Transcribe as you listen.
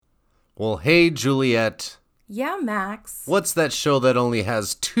Well, hey, Juliet. Yeah, Max. What's that show that only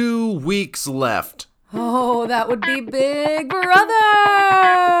has 2 weeks left? Oh, that would be Big Brother!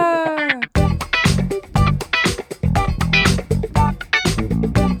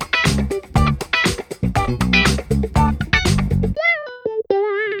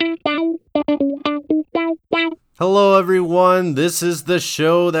 Hello, everyone. This is the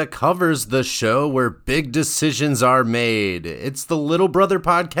show that covers the show where big decisions are made. It's the Little Brother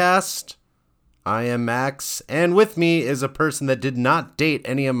podcast. I am Max, and with me is a person that did not date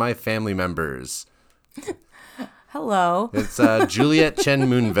any of my family members. Hello. It's Juliet Chen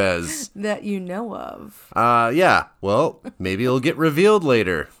Moonves. That you know of. Yeah. Well, maybe it'll get revealed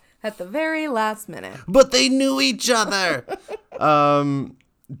later. At the very last minute. But they knew each other.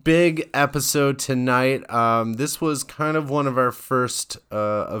 Big episode tonight. This was kind of one of our first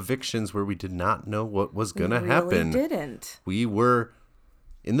evictions where we did not know what was going to happen. We really didn't. We were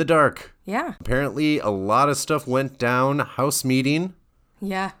in the dark. Yeah. Apparently, a lot of stuff went down. House meeting.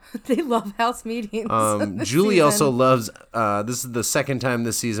 Yeah. They love house meetings. Julie also loves, this is the second time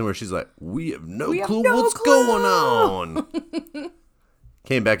this season where she's like, we have no clue what's going on.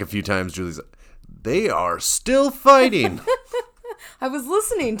 Came back a few times. Julie's like, they are still fighting. I was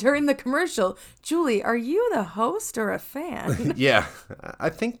listening during the commercial. Julie, are you the host or a fan? Yeah, I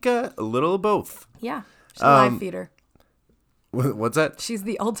think a little of both. Yeah, she's a live feeder. What's that? She's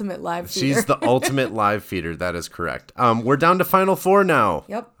the ultimate live feeder. She's the ultimate live feeder. That is correct. We're down to Final Four now.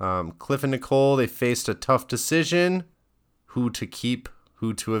 Yep. Cliff and Nicole, they faced a tough decision. Who to keep,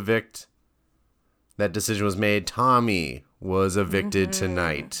 who to evict. That decision was made. Tommy was evicted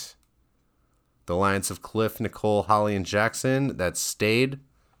tonight. The alliance of Cliff, Nicole, Holly, and Jackson that stayed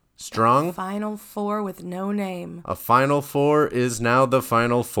strong. Final Four with no name. A Final Four is now the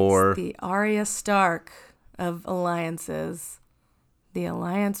Final Four. It's the Arya Stark of alliances. The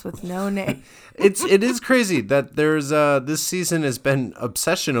alliance with no name. It is crazy that there's this season has been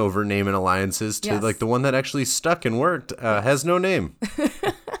obsession over name and alliances to Yes. like the one that actually stuck and worked has no name.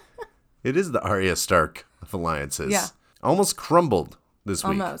 It is the Arya Stark of alliances. Yeah. Almost crumbled this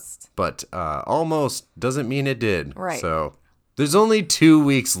week. Almost. But almost doesn't mean it did. Right. So there's only 2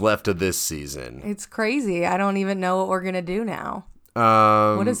 weeks left of this season. It's crazy. I don't even know what we're going to do now.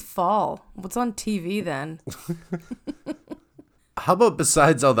 What is fall? What's on TV then? How about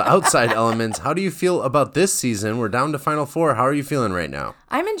besides all the outside elements, how do you feel about this season? We're down to Final Four. How are you feeling right now?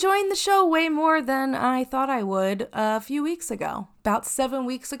 I'm enjoying the show way more than I thought I would a few weeks ago. About 7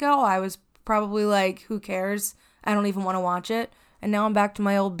 weeks ago, I was probably like, who cares? I don't even want to watch it. And now I'm back to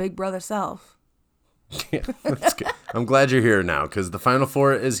my old Big Brother self. Yeah, that's good. I'm glad you're here now because the Final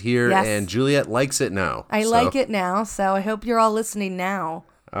Four is here Yes. and Juliet likes it now. I like it now, so I hope you're all listening now.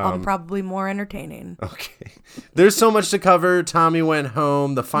 I'm probably more entertaining. Okay. There's so much to cover. Tommy went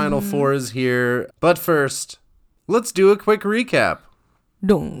home. The Final Four is here. But first, let's do a quick recap.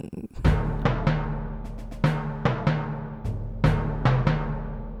 Dong.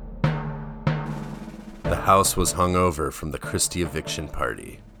 The house was hungover from the Christie eviction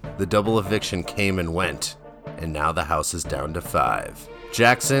party. The double eviction came and went, and now the house is down to 5.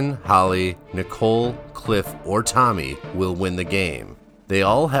 Jackson, Holly, Nicole, Cliff, or Tommy will win the game. They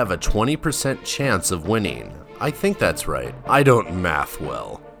all have a 20% chance of winning. I think that's right. I don't math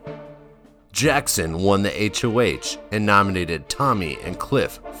well. Jackson won the HOH and nominated Tommy and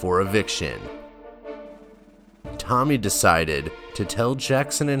Cliff for eviction. Tommy decided to tell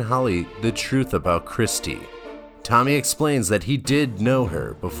Jackson and Holly the truth about Christie. Tommy explains that he did know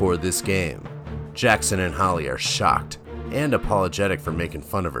her before this game. Jackson and Holly are shocked and apologetic for making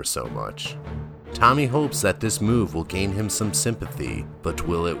fun of her so much. Tommy hopes that this move will gain him some sympathy, but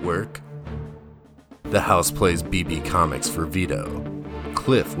will it work? The house plays BB comics for veto.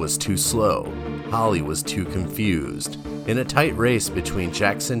 Cliff was too slow. Holly was too confused. In a tight race between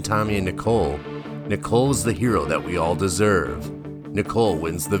Jackson, Tommy, and Nicole, Nicole is the hero that we all deserve. Nicole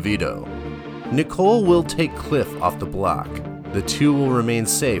wins the veto. Nicole will take Cliff off the block. The two will remain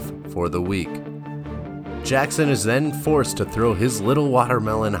safe for the week. Jackson is then forced to throw his little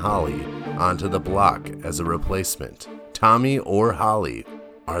watermelon Holly onto the block as a replacement. Tommy or Holly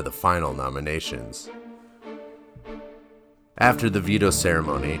are the final nominations. After the veto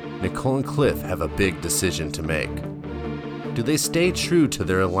ceremony, Nicole and Cliff have a big decision to make. Do they stay true to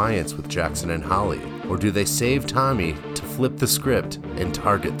their alliance with Jackson and Holly, or do they save Tommy to flip the script and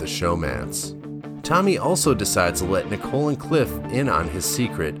target the showmance? Tommy also decides to let Nicole and Cliff in on his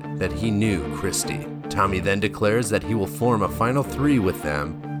secret that he knew Christie. Tommy then declares that he will form a final 3 with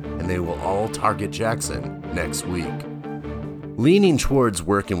them, and they will all target Jackson next week. Leaning towards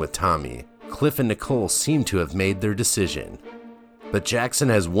working with Tommy, Cliff and Nicole seem to have made their decision. But Jackson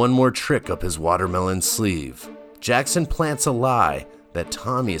has one more trick up his watermelon sleeve. Jackson plants a lie that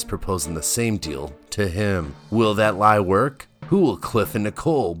Tommy is proposing the same deal to him. Will that lie work? Who will Cliff and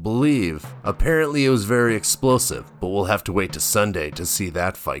Nicole believe? Apparently it was very explosive, but we'll have to wait to Sunday to see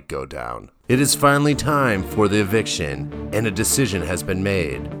that fight go down. It is finally time for the eviction, and a decision has been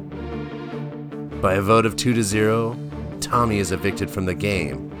made. By a vote of 2-0, Tommy is evicted from the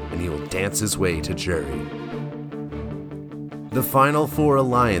game, and he will dance his way to jury. The Final Four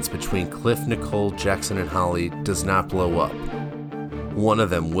alliance between Cliff, Nicole, Jackson, and Holly does not blow up. One of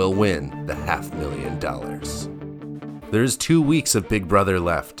them will win the $500,000. There's 2 weeks of Big Brother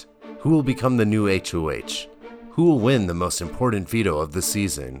left. Who will become the new HOH? Who will win the most important veto of the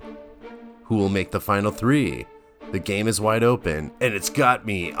season? Who will make the final 3? The game is wide open, and it's got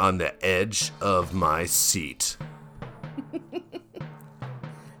me on the edge of my seat.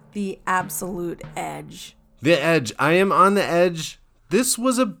 The absolute edge. The edge. I am on the edge. This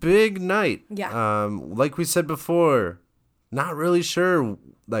was a big night. Yeah. Like we said before, not really sure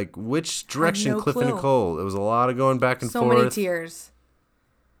which direction Cliff and Nicole. It was a lot of going back and forth. So many tears.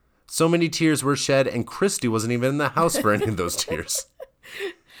 So many tears were shed, and Christy wasn't even in the house for any of those tears.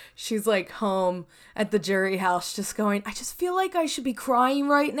 She's home at the jury house just going, I just feel like I should be crying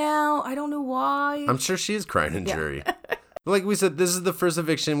right now. I don't know why. I'm sure she is crying in jury. Like we said, this is the first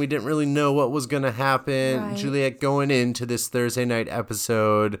eviction. We didn't really know what was going to happen. Right. Juliet, going into this Thursday night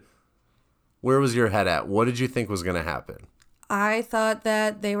episode, where was your head at? What did you think was going to happen? I thought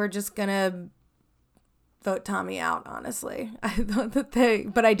that they were just going to vote Tommy out, honestly. I thought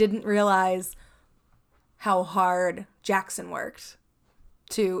that but I didn't realize how hard Jackson worked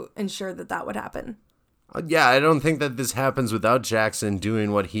to ensure that would happen. Yeah, I don't think that this happens without Jackson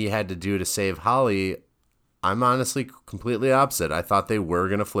doing what he had to do to save Holly. I'm honestly completely opposite. I thought they were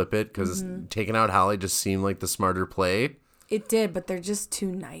going to flip it because taking out Holly just seemed like the smarter play. It did, but they're just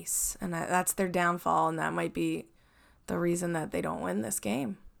too nice. And that's their downfall, and that might be the reason that they don't win this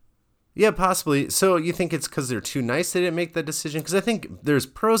game. Yeah, possibly. So you think it's because they're too nice they didn't make that decision? Because I think there's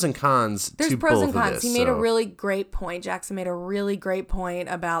pros and cons to both of this. There's pros and cons. He made a really great point. Jackson made a really great point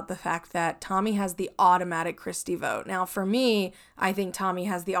about the fact that Tommy has the automatic Christy vote. Now, for me, I think Tommy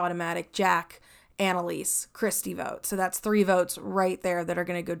has the automatic Jack, Annalise, Christy vote. So that's 3 votes right there that are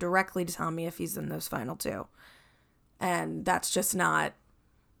going to go directly to Tommy if he's in those final 2. And that's just not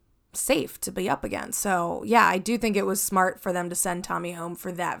safe to be up against. So yeah, I do think it was smart for them to send Tommy home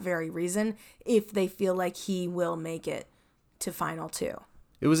for that very reason, if they feel like he will make it to final 2.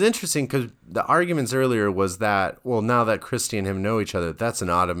 It was interesting because the arguments earlier was that, well, now that Christy and him know each other, that's an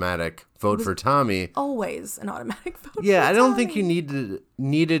automatic vote for Tommy. Always an automatic vote. Yeah, for I don't Tommy. think you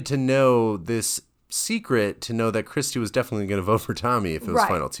needed to know this secret to know that Christy was definitely going to vote for Tommy if it was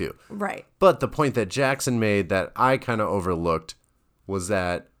final 2. Right. But the point that Jackson made that I kind of overlooked was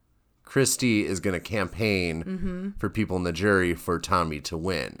that Christy is going to campaign for people in the jury for Tommy to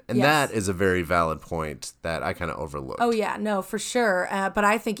win. And that is a very valid point that I kind of overlooked. Oh, yeah. No, for sure. But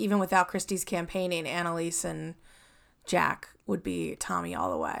I think even without Christy's campaigning, Annalise and Jack would be Tommy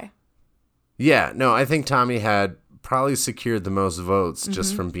all the way. Yeah. No, I think Tommy had probably secured the most votes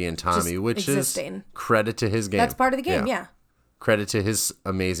just from being Tommy, which is credit to his game. That's part of the game, yeah. Credit to his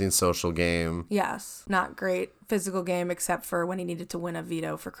amazing social game. Yes. Not great physical game except for when he needed to win a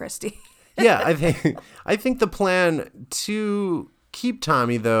veto for Christy. Yeah, I think the plan to keep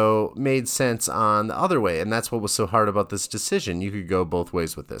Tommy, though, made sense on the other way. And that's what was so hard about this decision. You could go both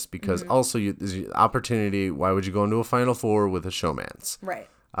ways with this because also there's the opportunity. Why would you go into a Final Four with a showmance? Right.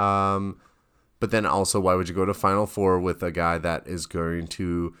 But then also, why would you go to Final Four with a guy that is going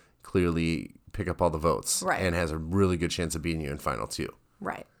to clearly pick up all the votes and has a really good chance of beating you in Final 2?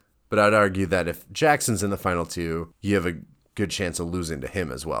 Right. But I'd argue that if Jackson's in the Final 2, you have a good chance of losing to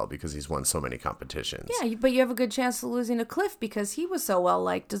him as well because he's won so many competitions. Yeah, but you have a good chance of losing to Cliff because he was so well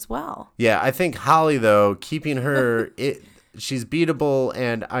liked as well. Yeah, I think Holly, though, keeping her, she's beatable,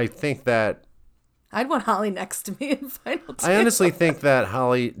 and I think that I'd want Holly next to me in Final 2. I honestly think that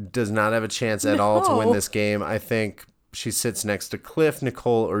Holly does not have a chance at all to win this game. I think she sits next to Cliff,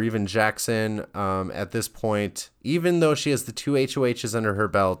 Nicole, or even Jackson at this point, even though she has the 2 HOHs under her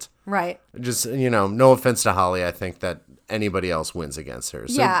belt. Right. Just, no offense to Holly. I think that anybody else wins against her.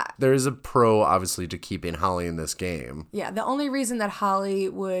 So there is a pro, obviously, to keeping Holly in this game. Yeah, the only reason that Holly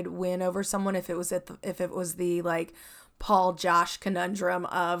would win over someone if it was the Paul Josh conundrum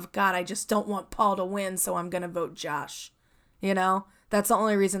of, God, I just don't want Paul to win, so I'm going to vote Josh. That's the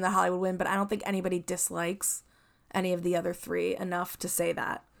only reason that Holly would win, but I don't think anybody dislikes any of the other 3 enough to say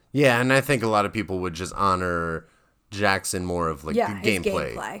that. Yeah, and I think a lot of people would just honor Jackson more of the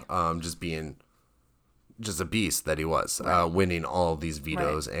gameplay. Just being just a beast that he was, winning all these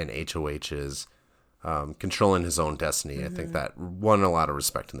vetoes and HOHs, controlling his own destiny. I think that won a lot of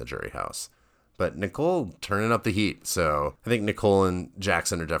respect in the jury house. But Nicole turning up the heat. So I think Nicole and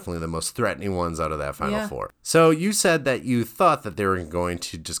Jackson are definitely the most threatening ones out of that final four. So you said that you thought that they were going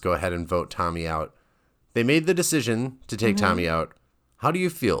to just go ahead and vote Tommy out. They made the decision to take Tommy out. How do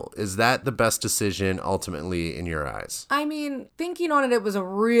you feel? Is that the best decision ultimately in your eyes? I mean, thinking on it, it was a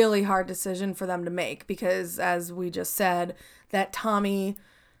really hard decision for them to make because, as we just said, that Tommy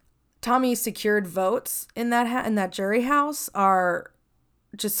secured votes in that jury house are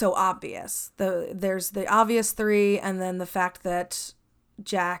just so obvious. There's the obvious three, and then the fact that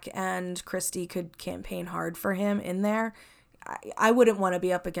Jack and Christy could campaign hard for him in there. I wouldn't want to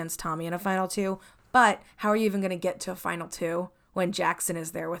be up against Tommy in a final two, but how are you even going to get to a final two when Jackson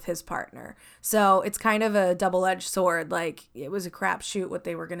is there with his partner? So it's kind of a double-edged sword. Like, it was a crapshoot what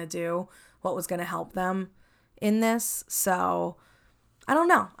they were going to do, what was going to help them in this. So I don't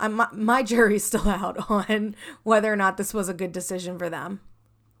know. My jury's still out on whether or not this was a good decision for them.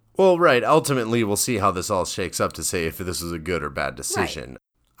 Well, right. Ultimately, we'll see how this all shakes up to say if this is a good or bad decision.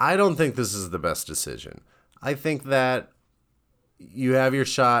 Right. I don't think this is the best decision. I think that you have your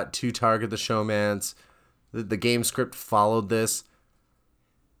shot to target the showmance. The game script followed this.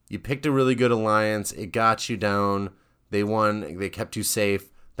 You picked a really good alliance. It got you down. They won. They kept you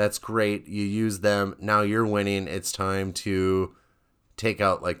safe. That's great. You used them. Now you're winning. It's time to take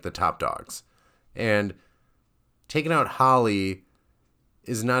out like the top dogs. And taking out Holly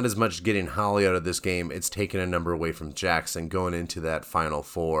is not as much getting Holly out of this game. It's taking a number away from Jackson going into that final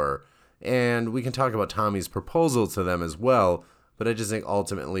four. And we can talk about Tommy's proposal to them as well. But I just think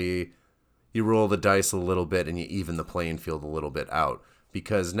ultimately you roll the dice a little bit and you even the playing field a little bit out.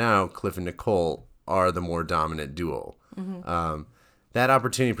 Because now Cliff and Nicole are the more dominant duo. That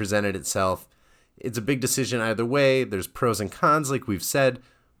opportunity presented itself. It's a big decision either way. There's pros and cons like we've said.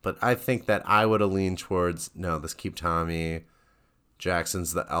 But I think that I would have leaned towards, no, let's keep Tommy.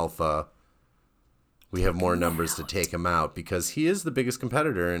 Jackson's the alpha. We have more numbers to take him out because he is the biggest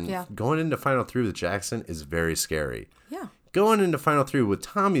competitor. And going into final three with Jackson is very scary. Yeah. Going into final three with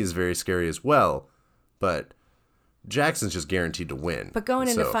Tommy is very scary as well. But Jackson's just guaranteed to win. But going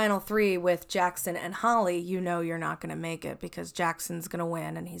into final three with Jackson and Holly, you know you're not going to make it because Jackson's going to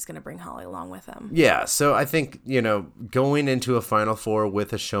win and he's going to bring Holly along with him. Yeah. So I think, going into a final four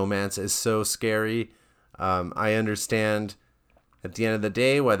with a showmance is so scary. I understand at the end of the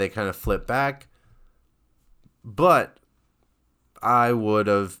day why they kind of flip back. But I would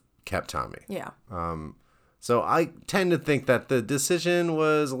have kept Tommy. Yeah. So I tend to think that the decision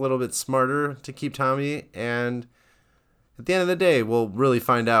was a little bit smarter to keep Tommy. And at the end of the day, we'll really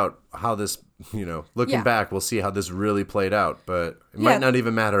find out how this, looking back, we'll see how this really played out. But it might not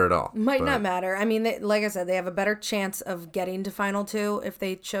even matter at all. Might not matter. I mean, like I said, they have a better chance of getting to final two if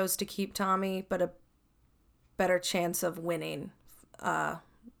they chose to keep Tommy, but a better chance of winning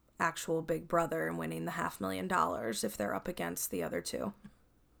actual Big Brother and winning the $500,000 if they're up against the other two.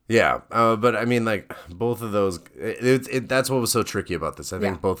 Yeah, but I mean, like, both of those, that's what was so tricky about this. I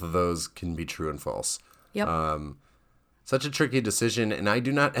think both of those can be true and false. Yep. Such a tricky decision, and I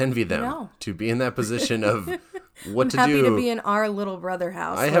do not envy them to be in that position of what to do. I'm happy to be in our little brother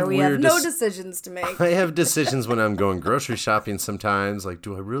house where we have no decisions to make. I have decisions when I'm going grocery shopping sometimes, like,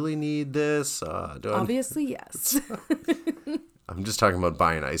 do I really need this? Obviously, yes. I'm just talking about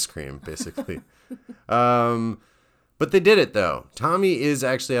buying ice cream, basically. But they did it, though. Tommy is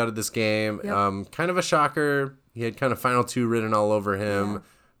actually out of this game. Yep. Kind of a shocker. He had kind of final two written all over him. Yeah.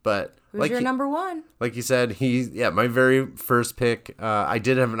 But who's your number one? Like you said, my very first pick. I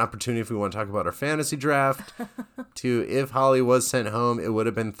did have an opportunity, if we want to talk about our fantasy draft, if Holly was sent home, it would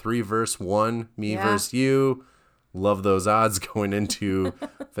have been 3 versus 1, me versus you. Love those odds going into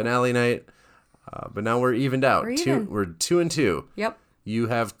finale night. But now we're evened out. We're 2-2. Yep. You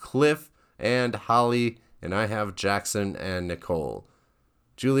have Cliff and Holly, and I have Jackson and Nicole.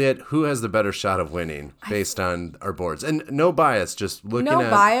 Juliet, who has the better shot of winning based on our boards? And no bias, just looking at... No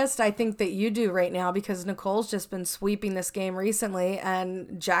bias, I think that you do right now because Nicole's just been sweeping this game recently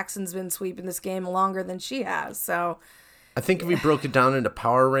and Jackson's been sweeping this game longer than she has, so... I think if we broke it down into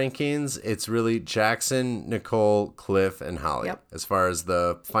power rankings, it's really Jackson, Nicole, Cliff, and Holly as far as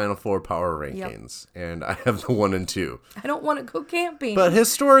the final 4 power rankings. Yep. And I have the 1 and 2. I don't want to go camping. But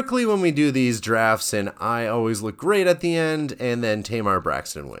historically, when we do these drafts, and I always look great at the end, and then Tamar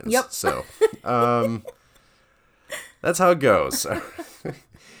Braxton wins. Yep. So that's how it goes.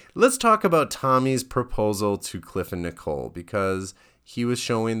 Let's talk about Tommy's proposal to Cliff and Nicole, because he was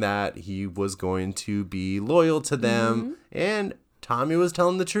showing that he was going to be loyal to them, and Tommy was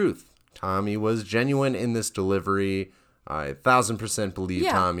telling the truth. Tommy was genuine in this delivery. I 1,000% believe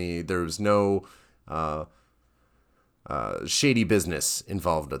Tommy. There was no shady business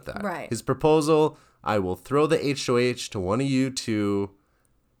involved with that. Right. His proposal, I will throw the HOH to one of you to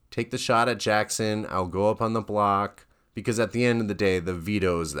take the shot at Jackson. I'll go up on the block. Because at the end of the day, the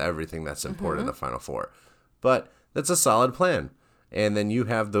veto is everything that's important in the Final Four. But that's a solid plan. And then you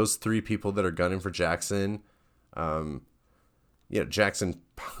have those 3 people that are gunning for Jackson. Jackson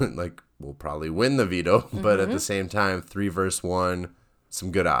will probably win the veto, but at the same time, 3 versus 1,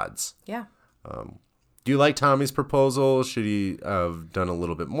 some good odds. Yeah. Do you like Tommy's proposal? Should he have done a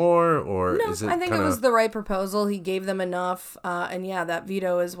little bit more, or No, is it? I think it was the right proposal. He gave them enough, and that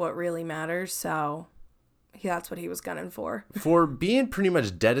veto is what really matters. So. That's what he was gunning for. For being pretty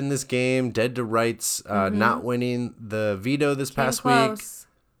much dead in this game, dead to rights, not winning the veto this past week,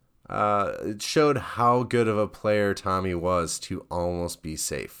 it showed how good of a player Tommy was to almost be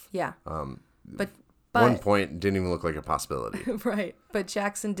safe. Yeah. But one point didn't even look like a possibility. Right. But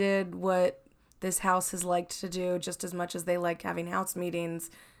Jackson did what this house has liked to do just as much as they like having house meetings,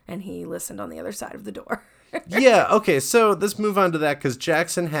 and he listened on the other side of the door. Yeah, okay, so let's move on to that because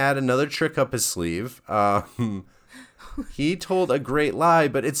Jackson had another trick up his sleeve. He told a great lie,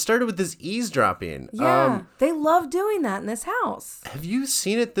 but it started with this eavesdropping. Yeah, they love doing that in this house. Have you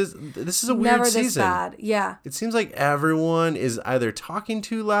seen it? This is a weird Never season. this bad, yeah. It seems like everyone is either talking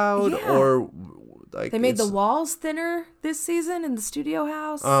too loud or... They made the walls thinner this season in the studio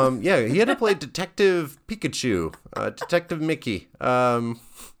house. He had to play Detective Pikachu, Detective Mickey.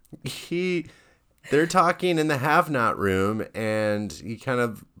 They're talking in the have-not room, and he kind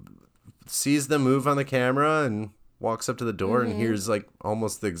of sees them move on the camera and walks up to the door and hears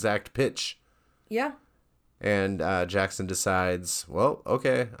almost the exact pitch. Yeah. And Jackson decides, well,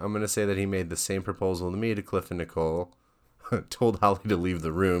 okay, I'm going to say that he made the same proposal to me, to Cliff and Nicole. Told Holly to leave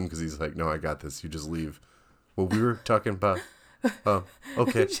the room because he's like, no, I got this. You just leave. Well, we were talking about,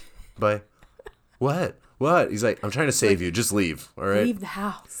 okay, bye. What? He's like, I'm trying to save you. Just leave. All right. Leave the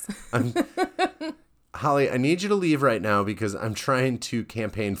house. Holly, I need you to leave right now because I'm trying to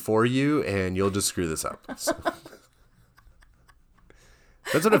campaign for you and you'll just screw this up. So.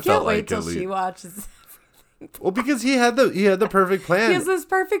 That's what it felt like. I can't wait till she watches. Well, because he had the perfect plan. He has this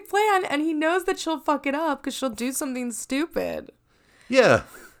perfect plan, and he knows that she'll fuck it up because she'll do something stupid. Yeah,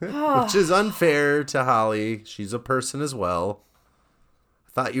 which is unfair to Holly. She's a person as well.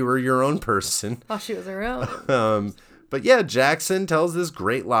 I thought you were your own person. Oh, she was her own. But yeah, Jackson tells this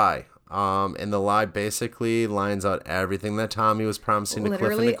great lie. And the lie basically lines out everything that Tommy was promising to Cliff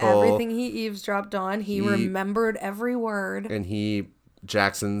and Nicole. Literally everything he eavesdropped on. He remembered every word. And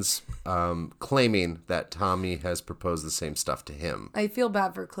Jackson's claiming that Tommy has proposed the same stuff to him. I feel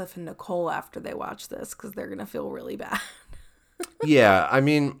bad for Cliff and Nicole after they watch this because they're going to feel really bad. Yeah, I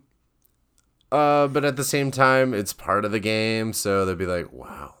mean, but at the same time, it's part of the game. So they'll be like,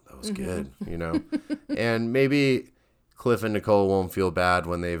 wow, that was good, you know? And maybe Cliff and Nicole won't feel bad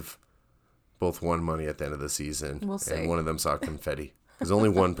when they've both won money at the end of the season. We'll see. And one of them saw confetti. Because only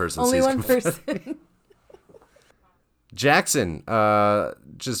one person only sees one confetti. person. Jackson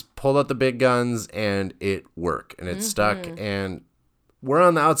just pulled out the big guns and it worked. And it stuck. And we're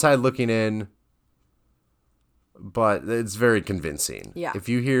on the outside looking in. But it's very convincing. Yeah. If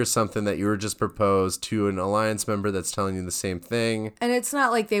you hear something that you were just proposed to an alliance member that's telling you the same thing. And it's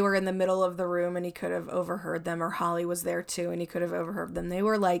not like they were in the middle of the room and he could have overheard them, or Holly was there too and he could have overheard them. They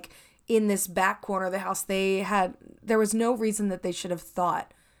were like in this back corner of the house. There was no reason that they should have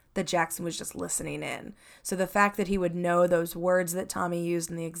thought that Jackson was just listening in. So the fact that he would know those words that Tommy used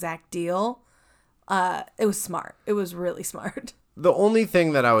in the exact deal, it was smart. It was really smart. The only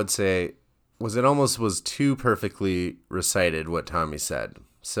thing that I would say was it almost was too perfectly recited what Tommy said.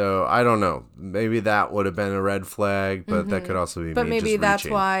 So I don't know. Maybe that would have been a red flag, but that could also be. But me maybe just that's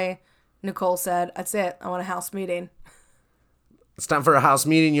reaching. why Nicole said, "That's it. I want a house meeting." It's time for a house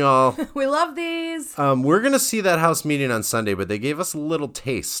meeting, y'all. We love these. We're gonna see that house meeting on Sunday, but they gave us a little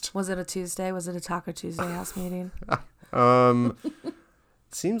taste. Was it a Tuesday? Was it a Taco Tuesday house meeting?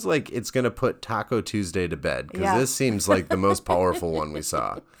 Seems like it's gonna put Taco Tuesday to bed because Yeah. this seems like the most powerful one we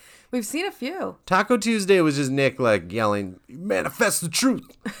saw. We've seen a few. Taco Tuesday was just Nick yelling, "Manifest the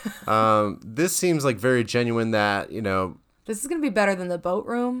truth." This seems like very genuine. That This is gonna be better than the boat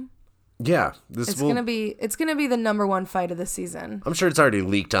room. Yeah, It's gonna be the number one fight of the season. I'm sure it's already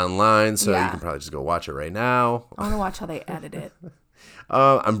leaked online, so Yeah. you can probably just go watch it right now. I want to watch how they edit it.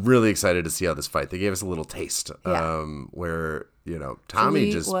 I'm really excited to see how this fight. They gave us a little taste, Yeah. where Tommy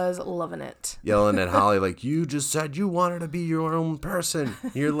He just was loving it. yelling at Holly like, "You just said you wanted to be your own person.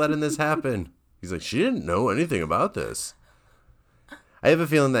 You're letting this happen." He's like, "She didn't know anything about this." I have a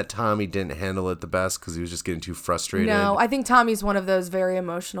feeling that Tommy didn't handle it the best because he was just getting too frustrated. No, I think Tommy's one of those very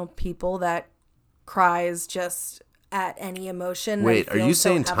emotional people that cries just at any emotion. Wait, are you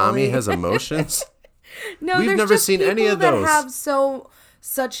saying Tommy has emotions? No, we've there's never just seen any of those. that have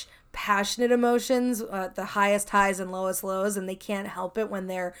such passionate emotions, the highest highs and lowest lows, and they can't help it. When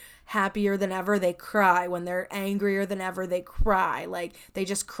they're happier than ever, they cry. When they're angrier than ever, they cry. Like, they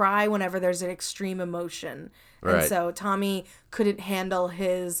just cry whenever there's an extreme emotion. Right. And so Tommy couldn't handle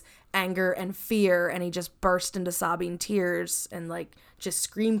his anger and fear, and he just burst into sobbing tears and like just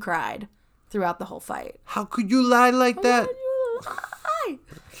scream cried throughout the whole fight. How could you lie like that? Lie?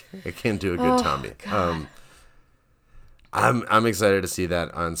 I can't do a good Tommy. I'm excited to see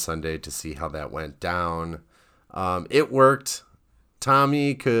that on Sunday, to see how that went down. It worked.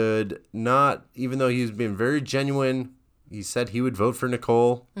 Tommy could not, even though he's been very genuine, he said he would vote for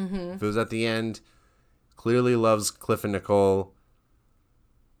Nicole if it was at the end. Clearly loves Cliff and Nicole.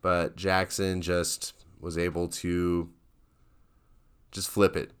 But Jackson just was able to just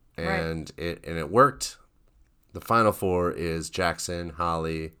flip it. And it worked. The final four is Jackson,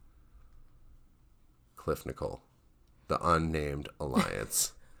 Holly, Cliff, Nicole. The unnamed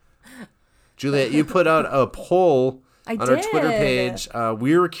alliance. Juliet, you put out a poll on our Twitter page.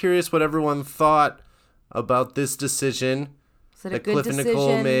 We were curious what everyone thought about this decision that Cliff and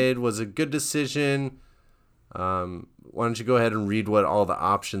Nicole made. Was a good decision. Why don't you go ahead and read what all the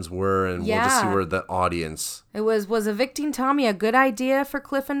options were, and we'll just see where the audience. It was evicting Tommy a good idea for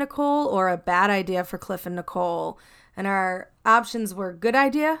Cliff and Nicole or a bad idea for Cliff and Nicole? And our options were good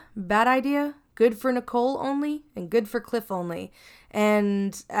idea, bad idea, good for Nicole only, and good for Cliff only.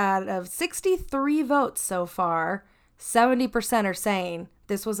 And out of 63 votes so far, 70% are saying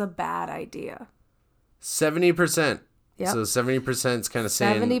this was a bad idea. 70%. Yep. So 70% is kind of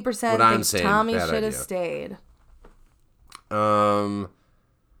saying 70% what I'm thinks saying. Tommy should have stayed.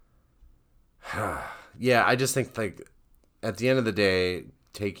 Yeah, I just think, like, at the end of the day,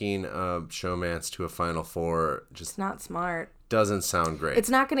 taking a showmance to a Final Four just It's not smart. doesn't sound great. It's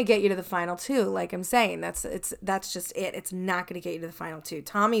not going to get you to the final two, like I'm saying. That's just it. It's not going to get you to the final two.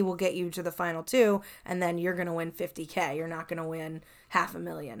 Tommy will get you to the final two, and then you're going to win $50K. You're not going to win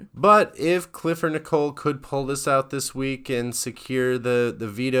 $500,000. But if Cliff or Nicole could pull this out this week and secure the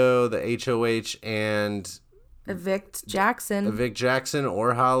veto, the HOH, and evict Jackson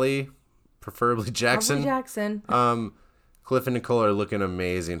or Holly, preferably Jackson. Cliff and Nicole are looking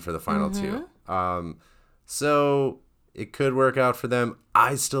amazing for the final two. So it could work out for them.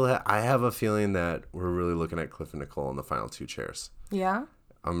 I have a feeling that we're really looking at Cliff and Nicole in the final two chairs. Yeah.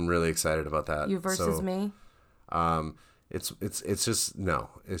 I'm really excited about that. You versus me. It's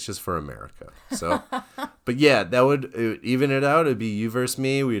just for America. So, but yeah, it would even it out. It'd be you versus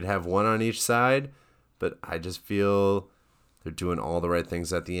me. We'd have one on each side. But I just feel they're doing all the right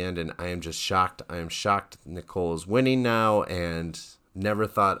things at the end, and I am just shocked. I am shocked Nicole is winning now, and never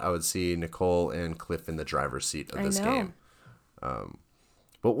thought I would see Nicole and Cliff in the driver's seat of this game. But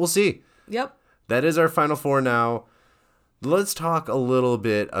we'll see. Yep. That is our final four now. Let's talk a little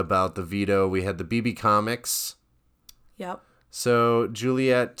bit about the veto. We had the BB comics. Yep. So,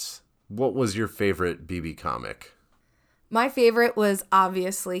 Juliet, what was your favorite BB comic? My favorite was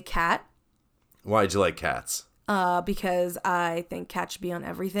obviously Cat. Why'd you like Cats? Because I think Cat should be on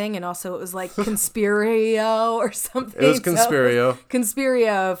everything, and also it was like Conspirio or something. It was Conspirio. So,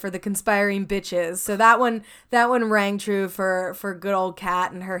 Conspirio for the conspiring bitches. So that one rang true for good old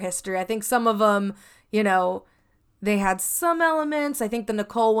Cat and her history. I think some of them, they had some elements. I think the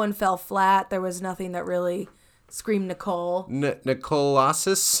Nicole one fell flat. There was nothing that really screamed Nicole.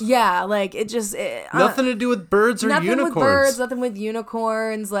 Nicolosis? Yeah, like it just... nothing to do with birds or nothing unicorns. Nothing with birds, nothing with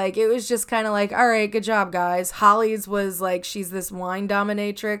unicorns. Like, it was just kind of like, all right, good job, guys. Holly's was like, she's this wine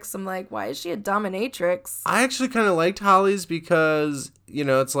dominatrix. I'm like, why is she a dominatrix? I actually kind of liked Holly's because,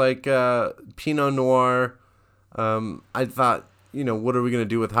 it's like Pinot Noir. I thought, what are we going to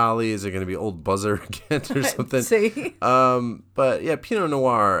do with Holly? Is it going to be Old Buzzer again or something? See? But yeah, Pinot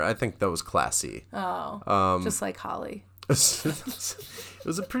Noir, I think that was classy. Oh, just like Holly. It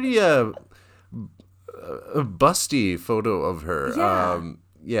was a pretty a busty photo of her.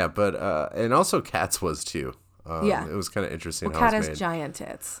 Yeah. But and also Cat's was too. Yeah. It was kind of interesting how Cat it was has made. giant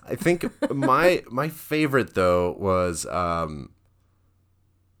tits. I think my favorite though was I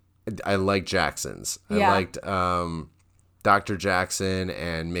liked Jackson's. Yeah. I liked Dr. Jackson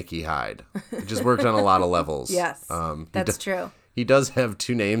and Mickey Hyde. It just worked on a lot of levels. Yes, that's true. He does have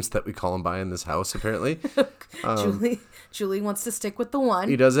two names that we call him by in this house, apparently. Julie wants to stick with the one.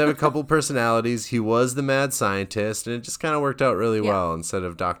 He does have a couple personalities. He was the mad scientist, and it just kind of worked out really well. Instead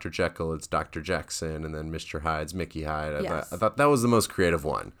of Dr. Jekyll, it's Dr. Jackson, and then Mr. Hyde's Mickey Hyde. I thought that was the most creative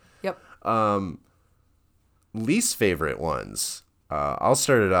one. Yep. Least favorite ones. I'll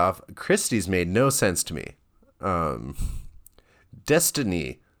start it off. Christie's made no sense to me.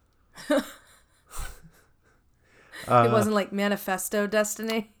 Destiny. It wasn't like Manifesto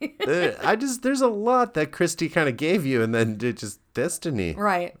Destiny. There's a lot that Christie kind of gave you, and then it just Destiny.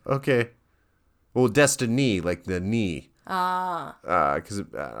 Right. Okay. Well, Destiny, like the knee. Because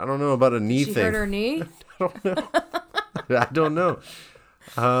I don't know about a knee She thing. hurt her knee? I don't know.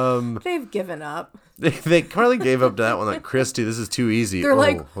 They've given up. They probably gave up to that one. Like, Christie, this is too easy. They're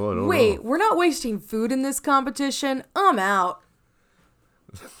like, I don't wait, know. we're not wasting food in this competition. I'm out.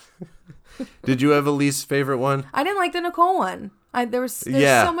 Did you have a least favorite one? I didn't like the Nicole one. There's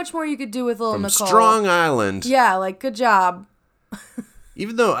so much more you could do with little From Nicole. Strong Island. Yeah, like, good job.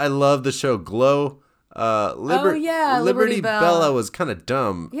 Even though I love the show Glow, Liberty Bella was kind of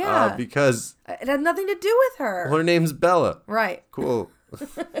dumb. Yeah. Because It had nothing to do with her. her name's Bella. Right. Cool.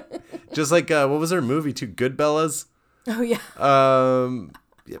 Just like, what was her movie too? Good Bellas? Oh, yeah.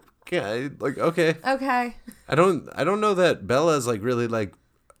 Yeah, like, okay. Okay. I don't know that Bella is like really like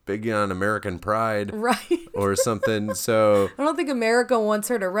big on American pride. Right. Or something, so I don't think America wants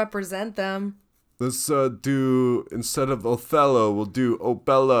her to represent them. let's do, instead of Othello, we'll do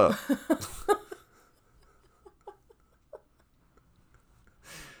Obella.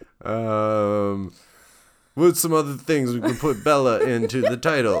 With some other things, we can put Bella into the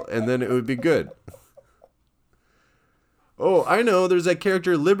title, and then it would be good. Oh, I know. There's that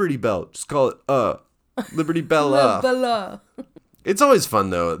character Liberty Bell. Just call it Liberty Bella. Bella. It's always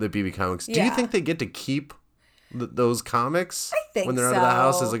fun though. The BB Comics. Do you Yeah. think they get to keep those comics? I think when they're out of the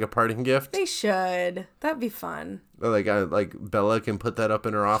house so. as like a parting gift. They should. That'd be fun. Or like Bella can put that up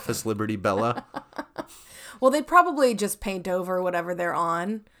in her office. Liberty Bella. Well, they'd probably just paint over whatever they're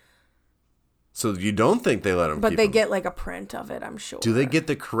on. So you don't think they let them? But keep they them. get like a print of it, I'm sure. Do they get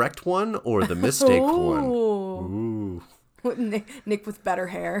the correct one or the mistake one? Ooh. Nick with better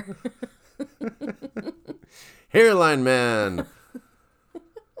hair. Hairline man.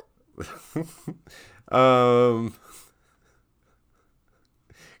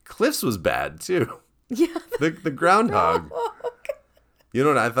 Cliff's was bad too. Yeah. The groundhog. You know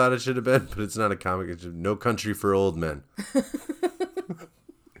what I thought it should have been, but it's not a comic. It's just No Country for Old Men. But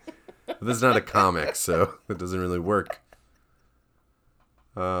this is not a comic, so it doesn't really work.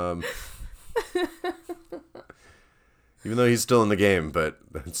 Even though he's still in the game, but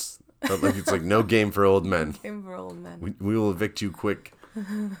it's not like it's like no game for old men. Game for old men. We will evict you quick.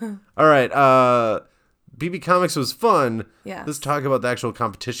 All right. BB Comics was fun. Yes. Let's talk about the actual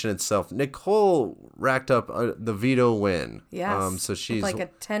competition itself. Nicole racked up the veto win. Yes. So she's with like a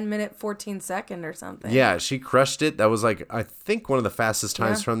 10-minute, 14-second or something. Yeah, she crushed it. That was like, I think, one of the fastest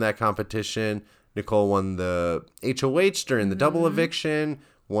times Yeah. from that competition. Nicole won the HOH during the double eviction,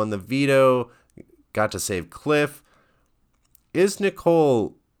 won the veto, got to save Cliff. Is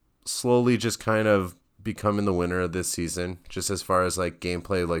Nicole slowly just kind of becoming the winner of this season? Just as far as like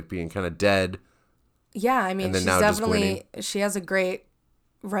gameplay, like being kind of dead? Yeah, I mean, And then she's now just definitely, she has a great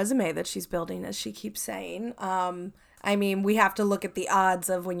resume that she's building, as she keeps saying. I mean, we have to look at the odds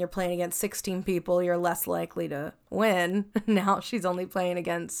of when you're playing against 16 people, you're less likely to win. Now she's only playing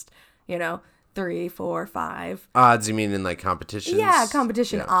against, 3, 4, 5. Odds, you mean in like competitions? Yeah,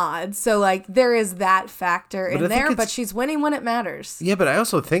 competition odds. So like there is that factor But I in think there, but it's- she's winning when it matters. Yeah, but I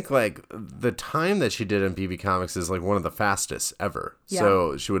also think like the time that she did in BB Comics is like one of the fastest ever. Yeah.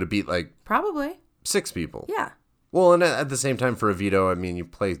 So she would have beat like Probably. 6 people. Yeah. Well, and at the same time for a veto, I mean, you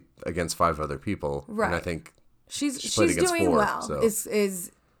play against 5 other people. Right. And I think She's played against doing 4, well. so.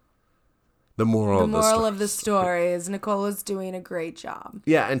 Is the moral the of the moral story. of the story is Nicola's doing a great job.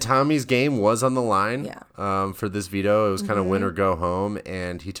 Yeah, and Tommy's game was on the line. Yeah. For this veto, it was kind of win or go home,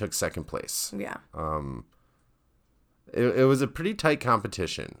 and he took 2nd place. Yeah. It was a pretty tight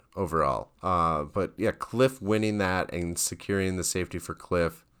competition overall. But yeah, Cliff winning that and securing the safety for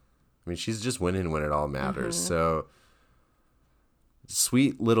Cliff. I mean, she's just winning when it all matters. So,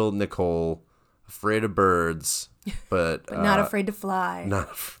 sweet little Nicole, afraid of birds, but Not afraid to fly. not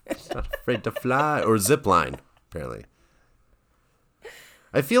afraid to fly or zip line, apparently.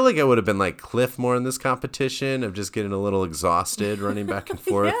 I feel like I would have been like Cliff more in this competition of just getting a little exhausted running back and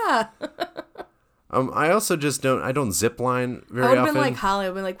forth. Yeah. I also just don't zip line I very would have often. been like Holly. I would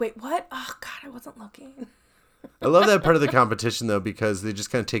have been like, wait, what? Oh, God, I wasn't looking. I love that part of the competition though, because they just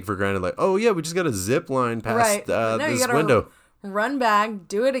kind of take for granted, like, oh yeah, we just got a zip line past Right. No, you this gotta window. Run back,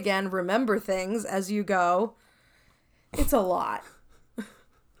 do it again, remember things as you go. It's a lot.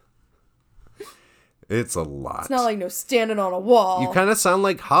 It's a lot. It's not like no standing on a wall. You kind of sound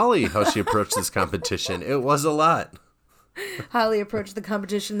like Holly, how she approached this competition. It was a lot. Holly approached the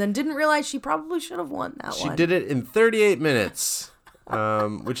competition, then didn't realize she probably should have won that one. She did it in 38 minutes,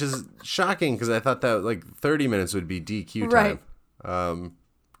 which is shocking because I thought that like 30 minutes would be DQ time. Right.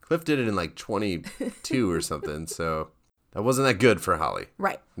 Cliff did it in like 22 or something, so that wasn't that good for Holly.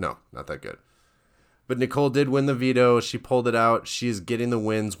 Right. No, not that good. But Nicole did win the veto. She pulled it out. She's getting the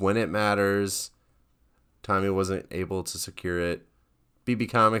wins when it matters. Tommy wasn't able to secure it.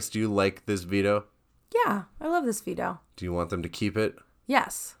 BB Comics, do you like this veto? Yeah, I love this veto. Do you want them to keep it?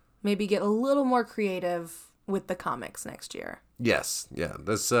 Yes. Maybe get a little more creative with the comics next year. Yes. Yeah.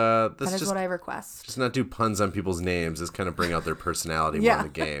 That is just what I request. Just not do puns on people's names. Just kind of bring out their personality more in the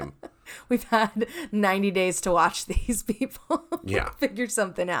game. We've had 90 days to watch these people. Yeah. Figure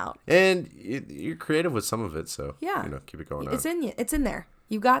something out. And you're creative with some of it, so keep it going on. It's in you. It's in there.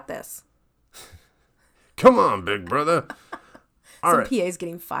 You got this. Come on, big brother. All right. PA's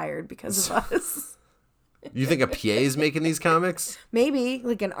getting fired because of us. You think a PA is making these comics? Maybe,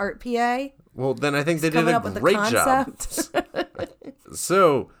 like an art PA. Well, then I think they did a great job.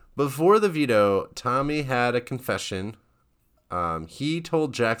 So, before the veto, Tommy had a confession. He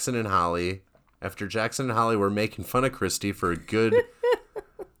told Jackson and Holly, after Jackson and Holly were making fun of Christy for a good, it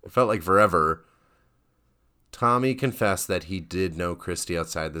felt like forever, Tommy confessed that he did know Christy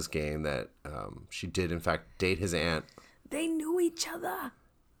outside this game, that she did, in fact, date his aunt. They knew each other.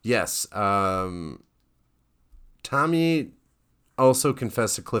 Yes. Tommy also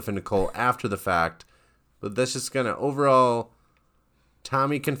confessed to Cliff and Nicole after the fact, but that's just kind of overall,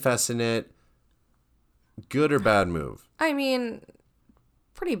 Tommy confessing it, good or bad move? I mean,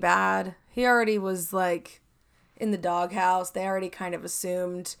 pretty bad. He already was like in the doghouse. They already kind of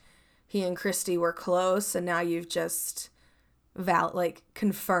assumed he and Christy were close, and now you've just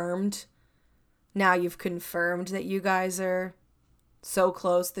confirmed. Now you've confirmed that you guys are so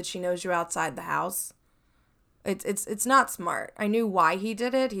close that she knows you outside the house. It's not smart. I knew why he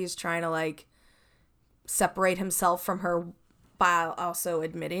did it. He's trying to separate himself from her by also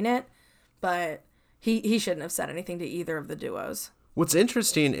admitting it, but he shouldn't have said anything to either of the duos. What's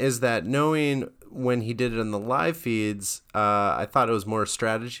interesting is that knowing when he did it in the live feeds, I thought it was more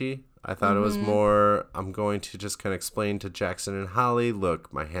strategy. I thought it was more, I'm going to just kind of explain to Jackson and Holly,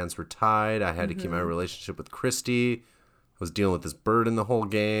 look, my hands were tied. I had to keep my relationship with Christy. I was dealing with this burden the whole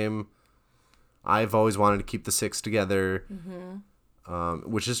game. I've always wanted to keep the six together,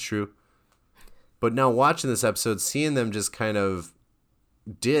 which is true. But now watching this episode, seeing them just kind of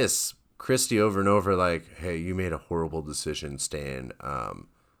diss Christy over and over, like, hey, you made a horrible decision staying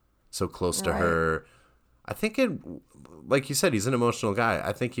so close to her. I think it, like you said, he's an emotional guy.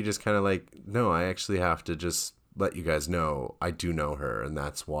 I think he just kind of no, I actually have to just let you guys know I do know her, and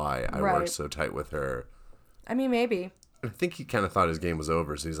that's why I work so tight with her. I mean, maybe. I think he kind of thought his game was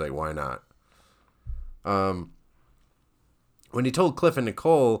over, so he's like, why not? When he told Cliff and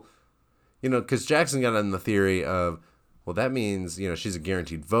Nicole, because Jackson got on the theory of, well, that means, she's a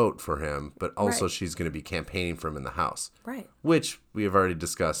guaranteed vote for him, but also she's going to be campaigning for him in the House. Right. Which we have already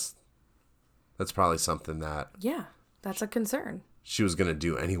discussed. That's probably something that... Yeah, that's a concern. She was going to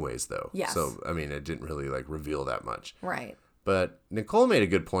do anyways, though. Yes. So, I mean, it didn't really, reveal that much. Right. But Nicole made a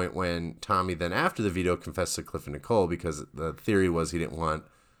good point when Tommy then, after the veto, confessed to Cliff and Nicole, because the theory was he didn't want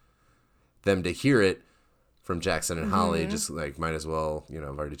them to hear it from Jackson and Holly. Just, might as well, I've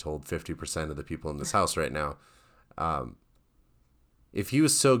already told 50% of the people in this house right now. If he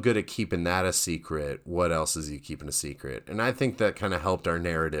was so good at keeping that a secret, what else is he keeping a secret? And I think that kind of helped our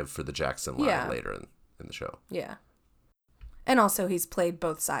narrative for the Jackson line later in the show. Yeah. And also he's played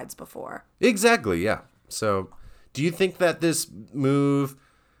both sides before. Exactly, yeah. So do you think that this move,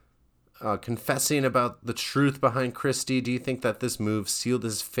 confessing about the truth behind Christy, do you think that this move sealed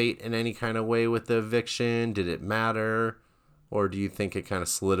his fate in any kind of way with the eviction? Did it matter? Or do you think it kind of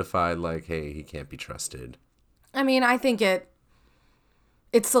solidified, hey, he can't be trusted? I mean, I think it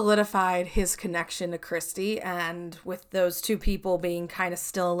solidified his connection to Christy, and with those two people being kind of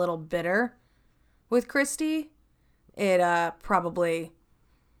still a little bitter with Christy, it probably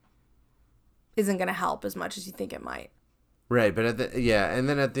isn't going to help as much as you think it might. Right, but and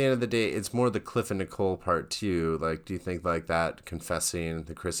then at the end of the day, it's more the Cliff and Nicole part too. Do you think that confessing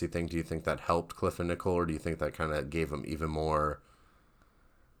the Christy thing, do you think that helped Cliff and Nicole, or do you think that kind of gave them even more?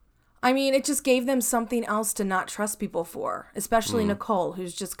 I mean, it just gave them something else to not trust people for, especially Nicole,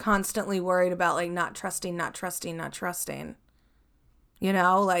 who's just constantly worried about, not trusting.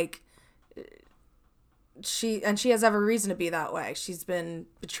 she has every reason to be that way. She's been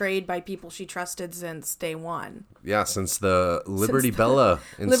betrayed by people she trusted since day one. Yeah, since the Liberty Bella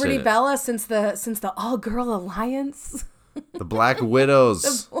incident. Liberty Bella, since the all girl alliance. The Black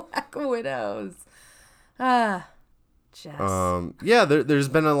Widows. The Black Widows. Jess. Yeah, there's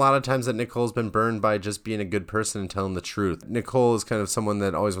been a lot of times that Nicole's been burned by just being a good person and telling the truth. Nicole is kind of someone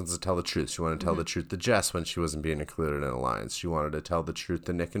that always wants to tell the truth. She wanted to tell the truth to Jess when she wasn't being included in Alliance. She wanted to tell the truth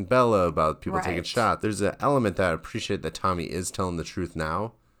to Nick and Bella about people taking shots. There's an element that I appreciate that Tommy is telling the truth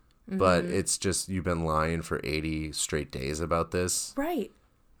now, but it's just you've been lying for 80 straight days about this. Right.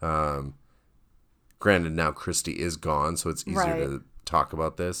 Granted, now Christy is gone, so it's easier to talk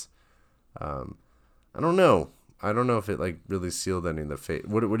about this. I don't know. I don't know if it really sealed any of the fate.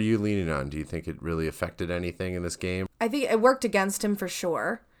 What are you leaning on? Do you think it really affected anything in this game? I think it worked against him for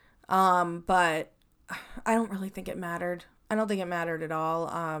sure, but I don't really think it mattered. I don't think it mattered at all.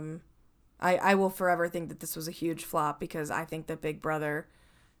 I will forever think that this was a huge flop because I think that Big Brother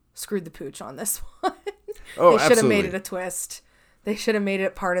screwed the pooch on this one. Oh, they should have made absolutely. it a twist. They should have made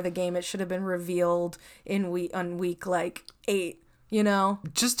it part of the game. It should have been revealed on week 8. You know,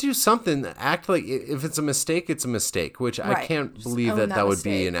 just do something. Act like if it's a mistake, it's a mistake. Which I can't believe that would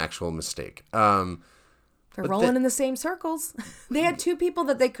be an actual mistake. They're rolling in the same circles. They had 2 people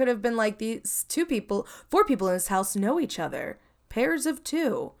that they could have been like, these 4 people in this house know each other. Pairs of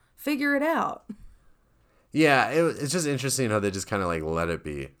 2. Figure it out. Yeah, it's just interesting how they just kind of let it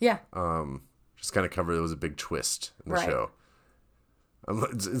be. Yeah. Just kind of covered it was a big twist in the show.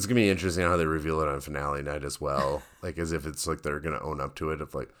 It's going to be interesting how they reveal it on finale night as well. As if it's they're going to own up to it.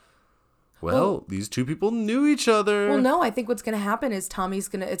 Well, these 2 people knew each other. Well, no, I think what's going to happen is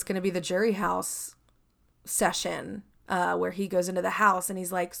it's going to be the jury house session where he goes into the house and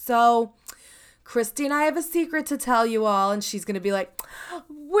he's like, so Christy and I have a secret to tell you all. And she's going to be like,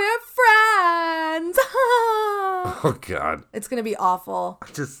 we're friends. Oh, God. It's going to be awful.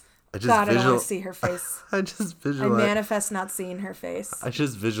 I don't want to see her face. I manifest not seeing her face. I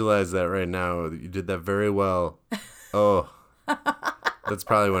just visualize that right now. You did that very well. Oh, that's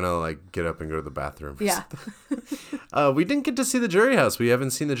probably when I'll get up and go to the bathroom. Yeah. We didn't get to see the jury house. We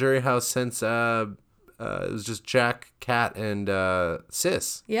haven't seen the jury house since it was just Jack, Kat, and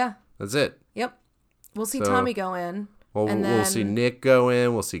Sis. Yeah. That's it. Yep. We'll see Tommy go in. Well, we'll see Nick go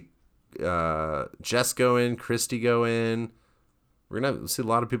in. We'll see Jess go in. Christy go in. We're going to see a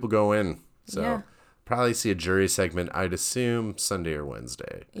lot of people go in. So probably see a jury segment, I'd assume, Sunday or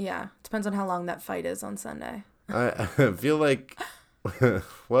Wednesday. Yeah. Depends on how long that fight is on Sunday. I feel like,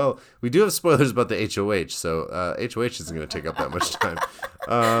 well, we do have spoilers about the HOH, so HOH isn't going to take up that much time.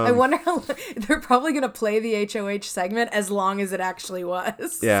 I wonder how they're probably going to play the HOH segment as long as it actually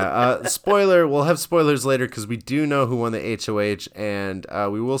was. Yeah. Spoiler. We'll have spoilers later because we do know who won the HOH, and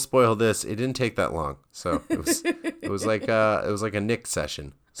we will spoil this. It didn't take that long, so it was like a Nick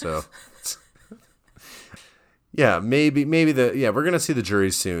session. So. Yeah, maybe we're gonna see the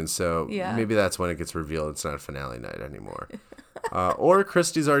jury soon, so maybe that's when it gets revealed. It's not a finale night anymore, or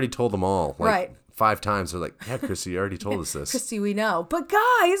Christy's already told them all, 5 times. They're like, "Yeah, Christy, you already told us this." Christy, we know, but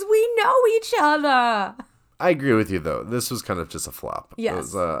guys, we know each other. I agree with you though. This was kind of just a flop.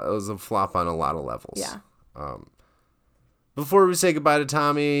 Yes, it was a flop on a lot of levels. Yeah. Before we say goodbye to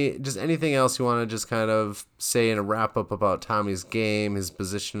Tommy, just anything else you want to just kind of say in a wrap up about Tommy's game, his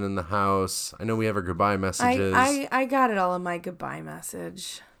position in the house? I know we have our goodbye messages. I got it all in my goodbye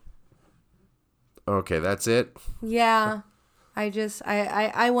message. Okay, that's it? Yeah.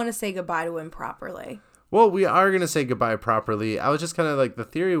 I want to say goodbye to him properly. Well, we are going to say goodbye properly. I was just kind of the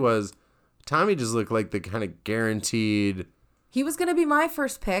theory was Tommy just looked like the kind of guaranteed. He was going to be my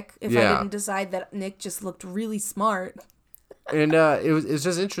first pick if I didn't decide that Nick just looked really smart. And it was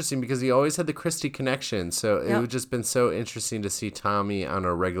just interesting because he always had the Christy connection. So it would just been so interesting to see Tommy on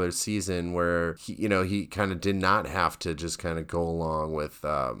a regular season where he kind of did not have to just kind of go along with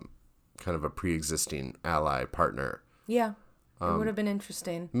kind of a pre-existing ally partner. Yeah, it would have been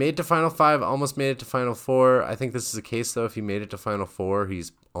interesting. Made to Final 5, almost made it to Final 4. I think this is a case though. If he made it to Final 4,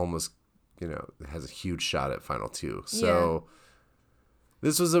 he's almost has a huge shot at Final 2. So. Yeah.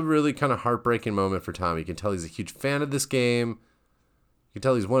 This was a really kind of heartbreaking moment for Tommy. You can tell he's a huge fan of this game. You can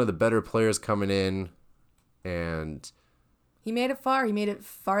tell he's one of the better players coming in. And he made it far. He made it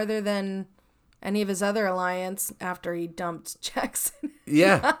farther than any of his other alliance after he dumped Jackson.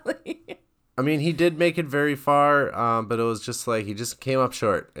 Yeah. I mean, he did make it very far, but it was just he just came up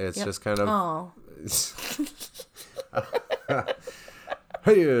short. It's just kind of... Oh.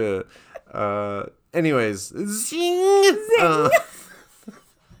 Anyways. Zing!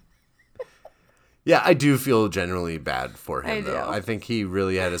 Yeah, I do feel generally bad for him, though. do. I think he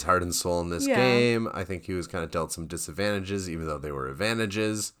really had his heart and soul in this Yeah. game. I think he was kind of dealt some disadvantages, even though they were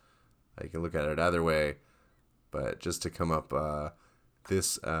advantages. I can look at it either way. But just to come up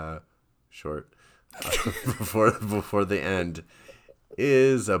this short before the end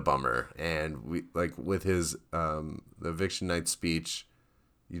is a bummer. And we with his the eviction night speech,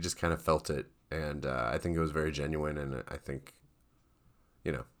 you just kind of felt it. And I think it was very genuine. And I think,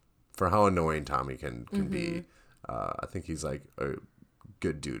 for how annoying Tommy can be, I think he's like a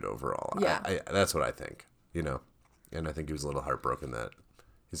good dude overall. Yeah. That's what I think, And I think he was a little heartbroken that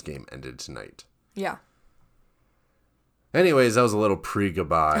his game ended tonight. Yeah. Anyways, that was a little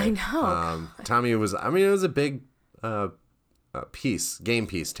pre-goodbye. I know. Tommy it was a big game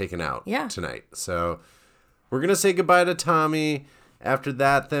piece taken out tonight. So we're going to say goodbye to Tommy. After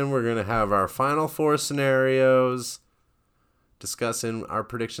that, then we're going to have our final 4 scenarios, discussing our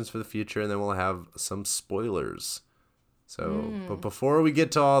predictions for the future, and then we'll have some spoilers. So, but before we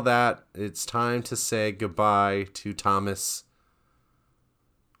get to all that, it's time to say goodbye to Thomas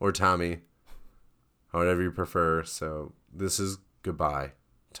or Tommy, whatever you prefer. So this is goodbye,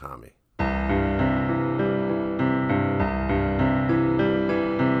 Tommy.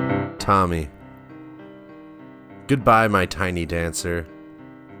 Tommy. Goodbye, my tiny dancer.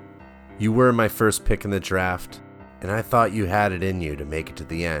 You were my first pick in the draft, and I thought you had it in you to make it to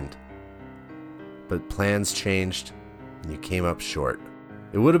the end. But plans changed, and you came up short.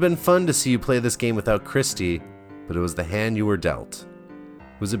 It would have been fun to see you play this game without Christy, but it was the hand you were dealt.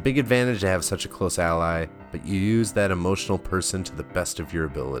 It was a big advantage to have such a close ally, but you used that emotional person to the best of your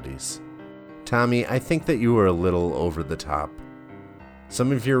abilities. Tommy, I think that you were a little over the top.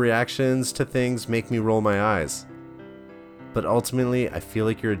 Some of your reactions to things make me roll my eyes. But ultimately, I feel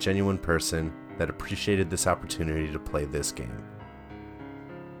like you're a genuine person that appreciated this opportunity to play this game.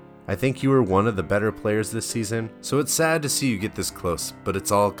 I think you were one of the better players this season, so it's sad to see you get this close, but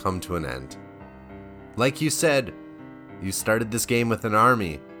it's all come to an end. Like you said, you started this game with an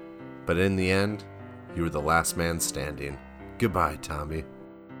army, but in the end, you were the last man standing. Goodbye, Tommy.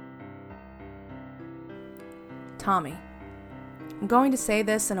 Tommy. I'm going to say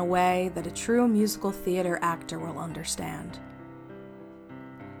this in a way that a true musical theater actor will understand.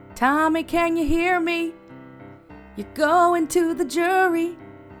 Tommy, can you hear me? You're going to the jury.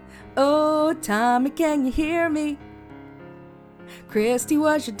 Oh, Tommy, can you hear me? Christy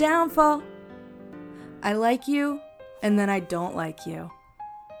was your downfall. I like you, and then I don't like you.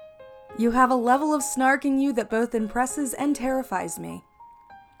 You have a level of snark in you that both impresses and terrifies me.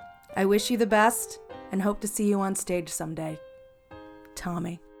 I wish you the best, and hope to see you on stage someday.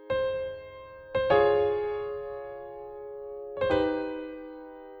 Tommy.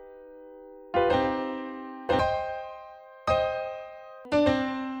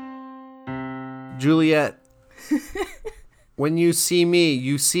 Juliet, when you see me,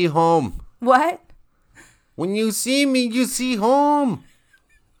 you see home. What? When you see me, you see home.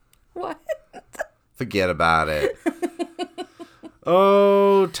 What? Forget about it.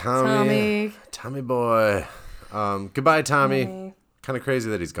 Oh, Tommy. Tommy boy. Goodbye, Tommy. Kind of crazy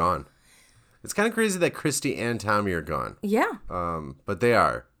that he's gone. It's kind of crazy that Christy and Tommy are gone. Yeah. But they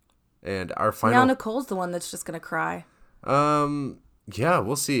are. And our final... Now Nicole's the one that's just going to cry. Yeah,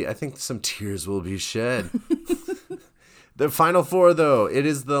 we'll see. I think some tears will be shed. The final 4, though, it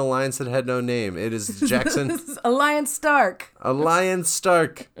is the alliance that had no name. It is Jackson. Alliance Stark. Alliance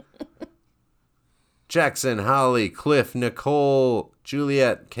Stark. Jackson, Holly, Cliff, Nicole,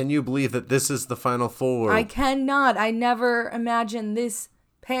 Juliet. Can you believe that this is the final 4? I cannot. I never imagined this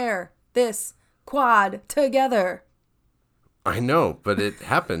pair, this quad together. I know, but it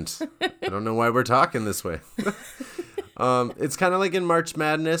happened. I don't know why we're talking this way. It's kind of like in March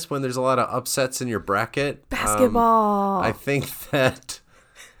Madness when there's a lot of upsets in your bracket. Basketball. I think that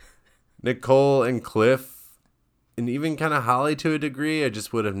Nicole and Cliff, and even kind of Holly to a degree, I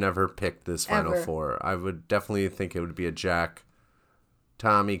just would have never picked this final 4. I would definitely think it would be a Jack,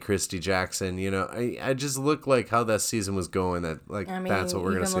 Tommy, Christy, Jackson. I just look like how that season was going. That's what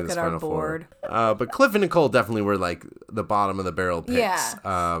we're going to see in this final 4. But Cliff and Nicole definitely were like the bottom of the barrel picks.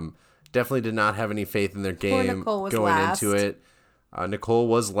 Yeah. Definitely did not have any faith in their game going last. into it. Nicole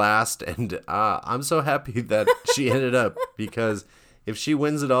was last, and I'm so happy that she ended up, because if she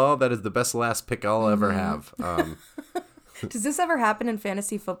wins it all, that is the best last pick I'll ever have. Does this ever happen in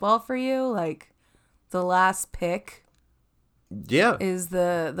fantasy football for you? Like, the last pick is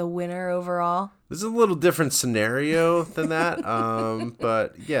the winner overall? This is a little different scenario than that,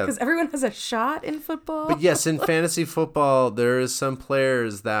 but yeah. Because everyone has a shot in football. But yes, in fantasy football, there is some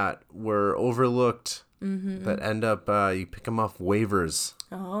players that were overlooked that end up, you pick them off waivers,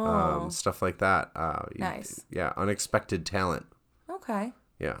 stuff like that. Nice. Yeah, unexpected talent. Okay.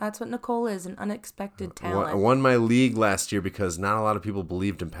 Yeah. That's what Nicole is, an unexpected talent. I won my league last year because not a lot of people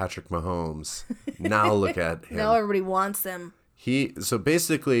believed in Patrick Mahomes. Now look at him. Now everybody wants him. So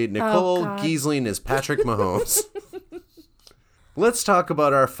basically, Nicole Giesling is Patrick Mahomes. Let's talk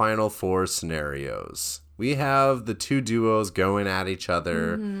about our final four scenarios. We have the two duos going at each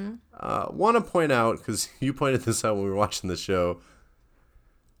other. Want to point out, because you pointed this out when we were watching the show,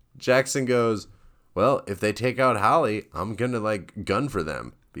 Jackson goes, well, if they take out Holly, I'm going to, like, gun for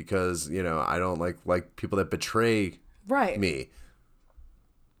them because, you know, I don't like people that betray me.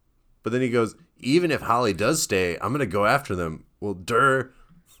 But then he goes, even if Holly does stay, I'm going to go after them. Well,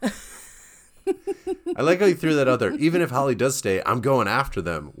 I like how you threw that out there. Even if Holly does stay, I'm going after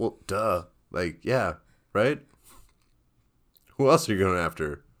them. Well, duh. Like, yeah, right? Who else are you going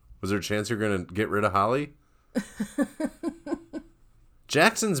after? Was there a chance you're going to get rid of Holly?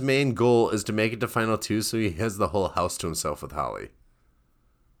 Jackson's main goal is to make it to Final Two so he has the whole house to himself with Holly.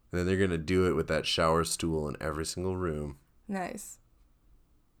 And then they're going to do it with that shower stool in every single room. Nice.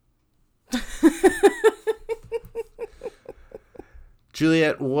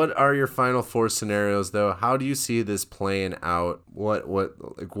 Juliet, what are your final four scenarios, though? How do you see this playing out? What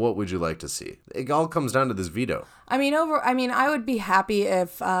would you like to see? It all comes down to this veto. I mean, I would be happy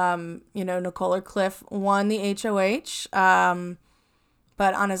if, Nicole or Cliff won the HOH.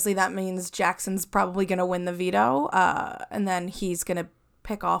 But honestly, that means Jackson's probably going to win the veto. And then he's going to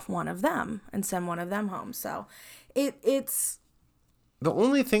pick off one of them and send one of them home. So it's... The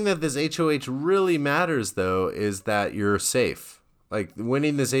only thing that this HOH really matters, though, is that you're safe. Like,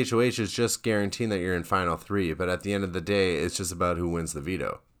 winning this HOH is just guaranteeing that you're in Final Three, but at the end of the day, it's just about who wins the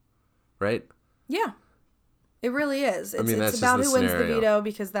veto, right? Yeah, it really is. It's about who wins the veto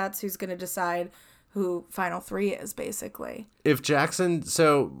because that's who's going to decide who Final Three is, basically.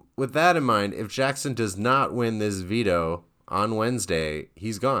 So with that in mind, if Jackson does not win this veto on Wednesday,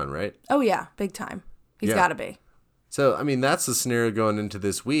 he's gone, right? Oh, yeah, big time. He's got to be. So, I mean, that's the scenario going into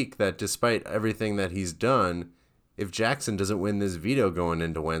this week, that despite everything that he's done, if Jackson doesn't win this veto going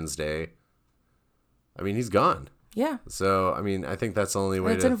into Wednesday, I mean, he's gone. Yeah. So, I mean, I think that's the only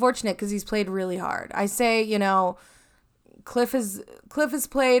way. It's unfortunate because he's played really hard. I say, Cliff has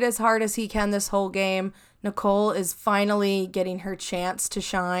played as hard as he can this whole game. Nicole is finally getting her chance to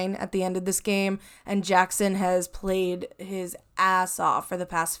shine at the end of this game, and Jackson has played his ass off for the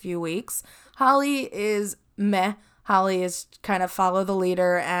past few weeks. Holly is meh. Holly is kind of follow the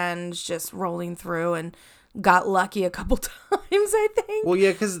leader and just rolling through and got lucky a couple times, I think. Well,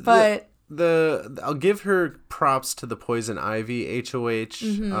 yeah, because I'll give her props to the Poison Ivy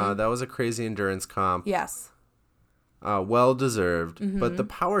HOH. That was a crazy endurance comp. Yes. Well deserved. But the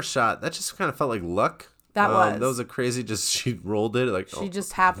power shot, that just kind of felt like luck. That was a crazy, she rolled it. She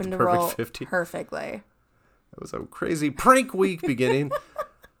just happened to roll 50. Perfectly. It was a crazy prank week beginning.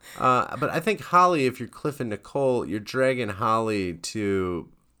 But I think Holly, if you're Cliff and Nicole, you're dragging Holly to,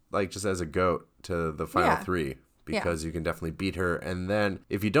 just as a goat to the Final Three. Because you can definitely beat her. And then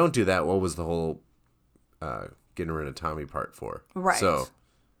if you don't do that, what was the whole getting rid of Tommy part for? Right. So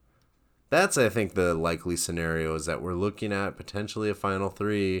that's, I think, the likely scenario is that we're looking at potentially a Final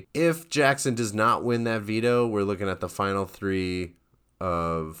Three. If Jackson does not win that veto, we're looking at the Final Three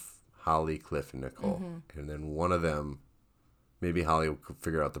of Holly, Cliff, and Nicole. And then one of them, maybe Holly will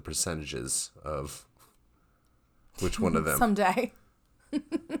figure out the percentages of which one of them. Someday.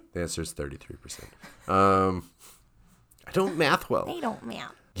 The answer is 33%. I don't math well. They don't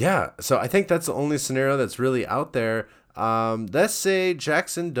math. Yeah, so I think that's the only scenario that's really out there. Let's say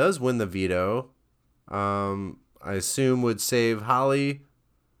Jackson does win the veto. I assume would save Holly.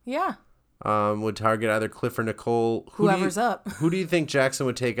 Yeah. Would target either Cliff or Nicole. Whoever's up. Who do you think Jackson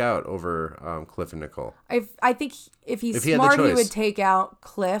would take out over Cliff and Nicole? I think if he's smart, he would take out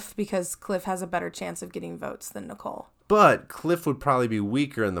Cliff because Cliff has a better chance of getting votes than Nicole. But Cliff would probably be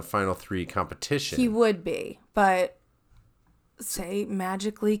weaker in the Final Three competition. He would be, but say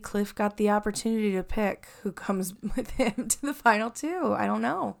magically Cliff got the opportunity to pick who comes with him to the Final Two. I don't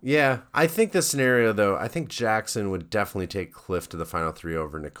know. Yeah, I think the scenario, though, I think Jackson would definitely take Cliff to the Final Three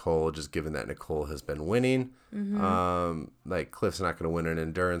over Nicole, just given that Nicole has been winning. Cliff's not going to win an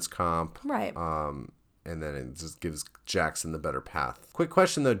endurance comp. Right. And then it just gives Jackson the better path. Quick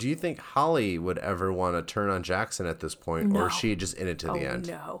question, though. Do you think Holly would ever want to turn on Jackson at this point? No. Or is she just in it to the end?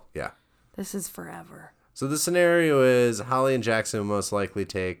 No. Yeah. This is forever. So the scenario is Holly and Jackson will most likely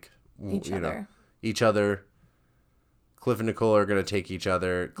take each other. Cliff and Nicole are going to take each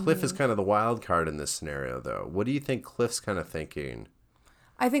other. Cliff is kind of the wild card in this scenario, though. What do you think Cliff's kind of thinking?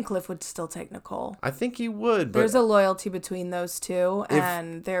 I think Cliff would still take Nicole. I think he would. But there's a loyalty between those two,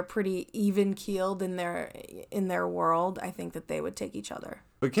 and they're pretty even keeled in their world. I think that they would take each other.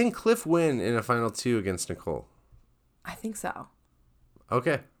 But can Cliff win in a final 2 against Nicole? I think so.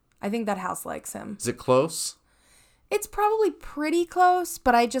 Okay. I think that house likes him. Is it close? It's probably pretty close,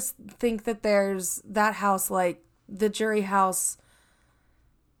 but I just think that there's that house, like the jury house,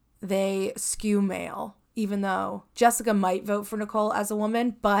 they skew male, even though Jessica might vote for Nicole as a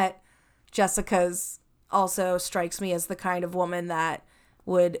woman, but Jessica's also strikes me as the kind of woman that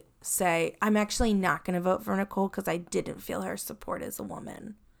would say, I'm actually not going to vote for Nicole because I didn't feel her support as a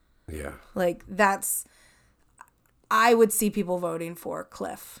woman. Yeah. Like, I would see people voting for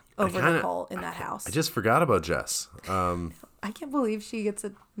Cliff over Nicole in that house. I just forgot about Jess. I can't believe she gets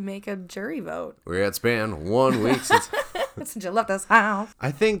to make a jury vote. We're at span 1 week since you left this house.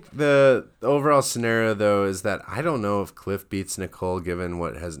 I think the overall scenario, though, is that I don't know if Cliff beats Nicole given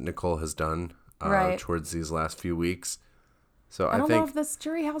what Nicole has done towards these last few weeks. So I don't think, know if this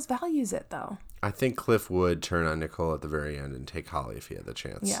jury house values it, though. I think Cliff would turn on Nicole at the very end and take Holly if he had the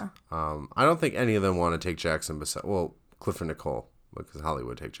chance. Yeah. I don't think any of them want to take Jackson Cliff and Nicole, because Holly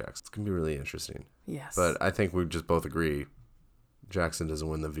would take Jackson. It's going to be really interesting. Yes. But I think we just both agree Jackson doesn't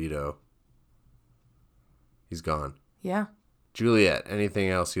win the veto. He's gone. Yeah. Juliet, anything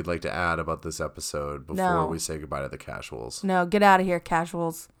else you'd like to add about this episode before we say goodbye to the casuals? No, get out of here,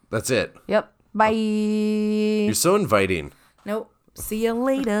 casuals. That's it. Yep. Bye. You're so inviting. Nope. See you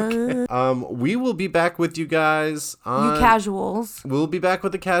later. We will be back with you guys. You casuals. We'll be back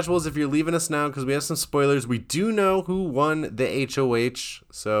with the casuals if you're leaving us now because we have some spoilers. We do know who won the HOH,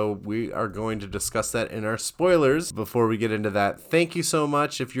 so we are going to discuss that in our spoilers. Before we get into that, thank you so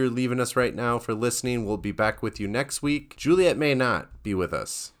much if you're leaving us right now for listening. We'll be back with you next week. Juliet may not be with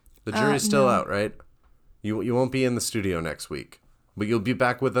us. The jury's still out, right? You won't be in the studio next week. But you'll be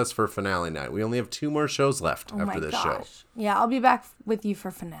back with us for finale night. We only have 2 more shows left after this show. Yeah, I'll be back with you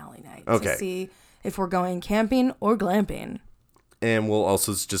for finale night to see if we're going camping or glamping. And we'll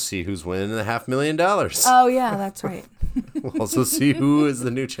also just see who's winning the $500,000. Oh, yeah, that's right. We'll also see who is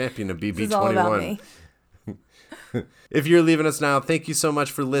the new champion of BB21. This is all about me. If you're leaving us now, thank you so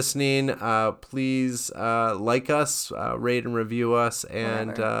much for listening. Please like us, rate and review us,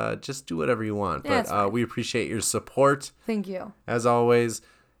 and just do whatever you want. Yeah, but we appreciate your support. Thank you. As always.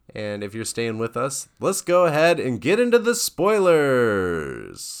 And if you're staying with us, let's go ahead and get into the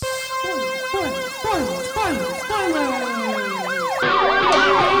spoilers.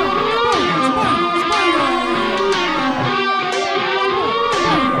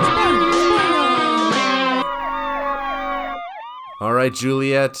 All right,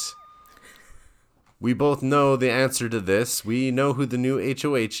 Juliet. We both know the answer to this. We know who the new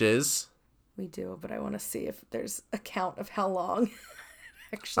HOH is. We do, but I want to see if there's a count of how long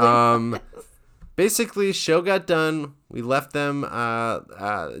actually. Basically, show got done. We left them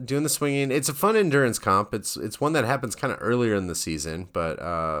doing the swinging. It's a fun endurance comp. It's one that happens kind of earlier in the season, but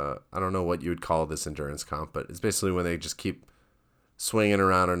I don't know what you would call this endurance comp, but it's basically when they just keep swinging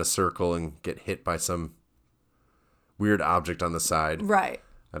around in a circle and get hit by some weird object on the side. Right.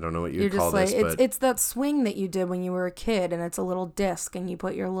 I don't know what you'd call this, but it's that swing that you did when you were a kid, and it's a little disc, and you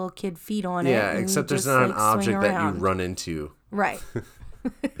put your little kid feet on it. Yeah, except there's not an object that you run into. Right.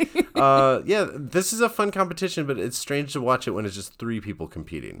 Yeah, this is a fun competition, but it's strange to watch it when it's just 3 people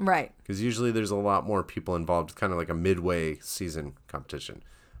competing. Right. Because usually there's a lot more people involved. It's kind of like a midway season competition.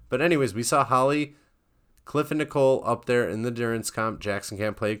 But anyways, we saw Holly, Cliff, and Nicole up there in the endurance comp. Jackson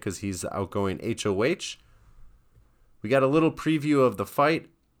can't play because he's the outgoing HOH. We got a little preview of the fight,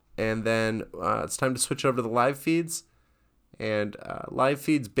 and then it's time to switch over to the live feeds. And live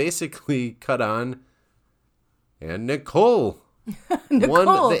feeds basically cut on, and Nicole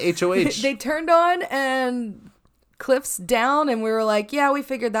won the HOH. They turned on, and Cliff's down, and we were like, yeah, we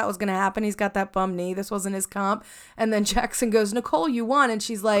figured that was going to happen. He's got that bum knee. This wasn't his comp. And then Jackson goes, Nicole, you won. And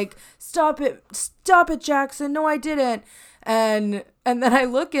she's like, stop it, Jackson. No, I didn't. And then I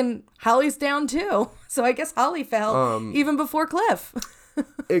look, and Holly's down too. So I guess Holly fell even before Cliff.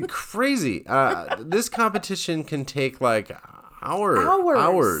 Crazy. This competition can take like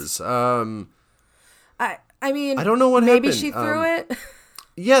hours. I mean, I don't know what maybe happened. She threw it.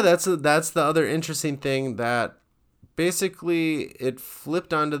 Yeah, that's the other interesting thing, that basically it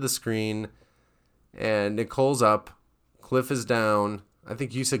flipped onto the screen, and Nicole's up, Cliff is down. I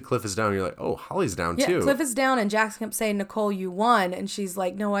think you said Cliff is down. You're like, oh, Holly's down too. Yeah, Cliff is down, and Jackson kept saying, Nicole, you won. And she's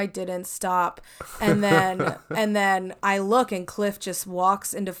like, no, I didn't. Stop. And then I look, and Cliff just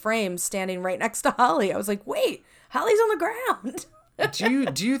walks into frame standing right next to Holly. I was like, wait, Holly's on the ground.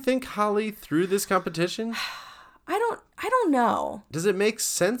 Do you think Holly threw this competition? I don't know. Does it make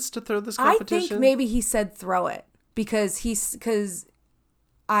sense to throw this I competition? think maybe he said throw it because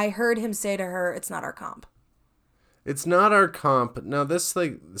I heard him say to her, "It's not our comp." It's not our comp. Now this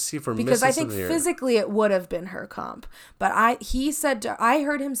see if we're Because missing I think something here. physically it would have been her comp, but I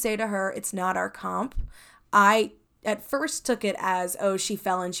heard him say to her, "It's not our comp." I at first took it as, oh, she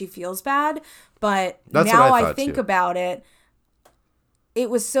fell and she feels bad, but That's now what I I thought, think too. about it. It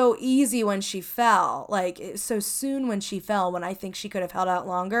was so easy when she fell, so soon when she fell, when I think she could have held out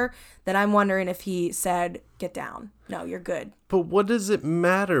longer, that I'm wondering if he said, get down. No, you're good. But what does it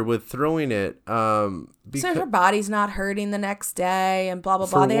matter with throwing it? So her body's not hurting the next day and blah, blah,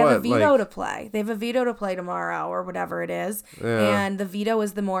 For blah. They have a what? veto to play. They have a veto to play tomorrow or whatever it is. Yeah. And the veto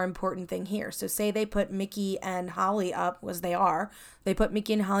is the more important thing here. So say they put Mickey and Holly up, as they are. They put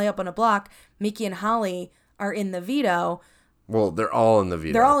Mickey and Holly up on a block. Mickey and Holly are in the veto. Well, they're all in the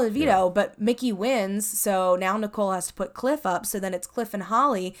veto. They're all in the veto, but Mickey wins, so now Nicole has to put Cliff up, so then it's Cliff and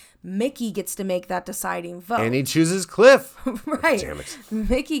Holly. Mickey gets to make that deciding vote. And he chooses Cliff. Right. Damn it.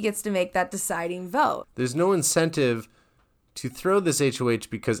 Mickey gets to make that deciding vote. There's no incentive to throw this HOH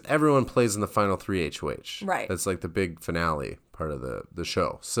because everyone plays in the final 3 HOH. Right. That's like the big finale part of the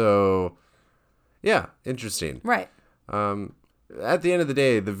show. So, yeah, interesting. Right. At the end of the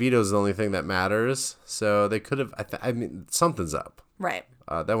day, the veto is the only thing that matters. So they could have, I mean, something's up. Right.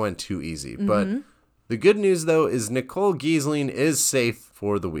 That went too easy. But the good news, though, is Nicole Giesling is safe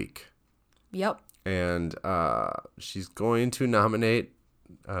for the week. Yep. And she's going to nominate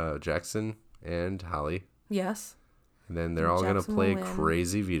Jackson and Holly. Yes. And then they're all going to Jackson play will win.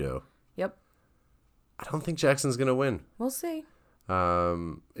 crazy veto. Yep. I don't think Jackson's going to win. We'll see.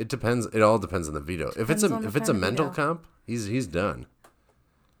 It depends. It all depends on the veto. If it's Depends on the a kind of mental veto. comp, he's done.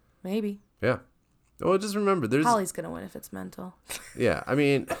 Maybe. Yeah. Well, just remember, there's Holly's going to win if it's mental. yeah. I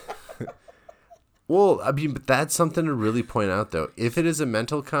mean, but that's something to really point out, though. If it is a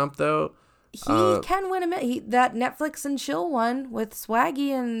mental comp, though, He can win that Netflix and chill one with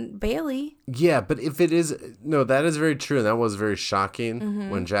Swaggy and Bailey. yeah. But if it is, no, that is very true, and that was very shocking Mm-hmm.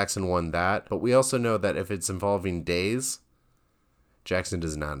 when Jackson won that. But we also know that if it's involving days, Jackson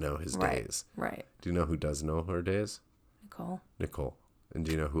does not know his days. Right. Do you know who does know her days? Nicole. And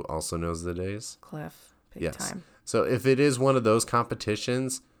do you know who also knows the days? Cliff. Big Yes. time. So if it is one of those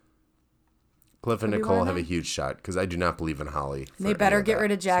competitions, Cliff and Could be Nicole one have of a them. huge shot because I do not believe in Holly. for They any better of get that.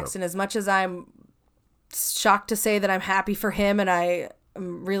 rid of Jackson. So, As much as I'm shocked to say that I'm happy for him and I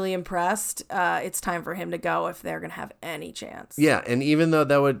am really impressed, it's time for him to go if they're going to have any chance. yeah, and even though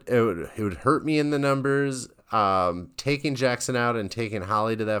it would hurt me in the numbers, taking Jackson out and taking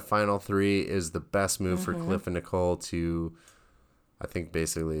Holly to that final 3 is the best move for Cliff and Nicole to. I think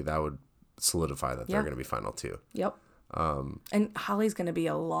basically that would solidify that they're Yeah. going to be final 2. Yep. And Holly's going to be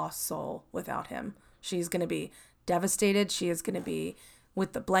a lost soul without him. She's going to be devastated. She is going to be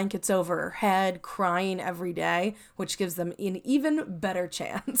with the blankets over her head, crying every day, which gives them an even better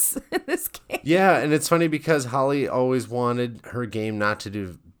chance in this game. Yeah, and it's funny because Holly always wanted her game not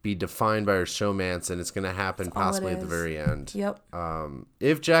to be defined by her showmance, and it's going to happen That's all it possibly at the is. very end. Yep.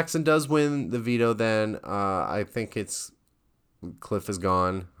 If Jackson does win the veto, then I think it's Cliff is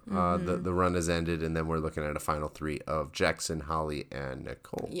gone. The run has ended, and then we're looking at a final 3 of Jackson, Holly, and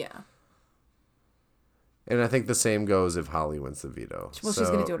Nicole. Yeah. And I think the same goes if Holly wins the veto. Well, she's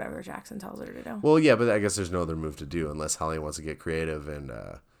going to do whatever Jackson tells her to do. Well, yeah, but I guess there's no other move to do unless Holly wants to get creative and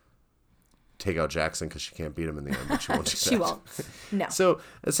take out Jackson because she can't beat him in the end. But she won't do that. She won't. No. So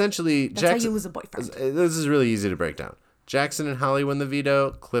essentially, That's Jackson. how you lose a boyfriend. This is really easy to break down. Jackson and Holly win the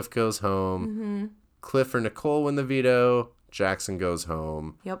veto. Cliff goes home. Mm-hmm. Cliff or Nicole win the veto. Jackson goes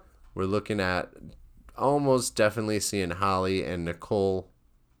home. Yep. We're looking at almost definitely seeing Holly and Nicole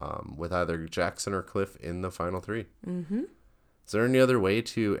with either Jackson or Cliff in the final 3. Mm-hmm. Is there any other way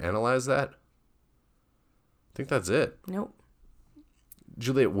to analyze that? I think that's it. Nope.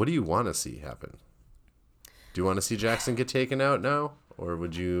 Juliet, what do you want to see happen? Do you want to see Jackson get taken out now? Or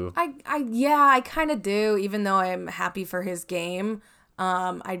would you... I kind of do, even though I'm happy for his game.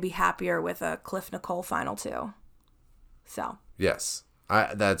 I'd be happier with a Cliff Nicole final 2. So. Yes.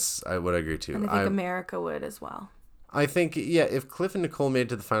 I would agree too. And I think America would as well. I think, yeah, if Cliff and Nicole made it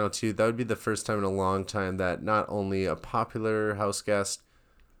to the final 2, that would be the first time in a long time that not only a popular house guest,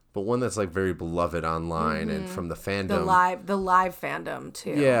 but one that's like very beloved online and from the fandom. The live fandom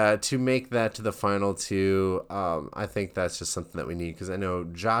too. Yeah, to make that to the final 2, I think that's just something that we need because I know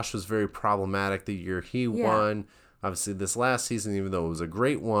Josh was very problematic the year he won. Obviously, this last season, even though it was a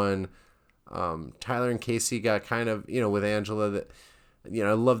great one, Tyler and Casey got kind of, with Angela that.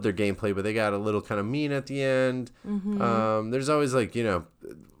 I love their gameplay, but they got a little kind of mean at the end. Mm-hmm. There's always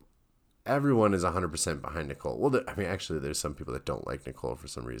everyone is 100% behind Nicole. Well, I mean, actually, there's some people that don't like Nicole for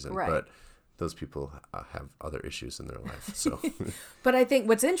some reason, Right. but those people have other issues in their life. So, But I think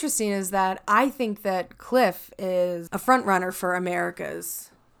what's interesting is that I think that Cliff is a front runner for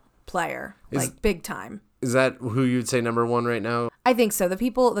America's player, like big time. is that who you'd say number one right now? I think so.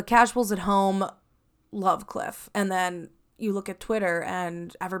 The casuals at home love Cliff. And then you look at Twitter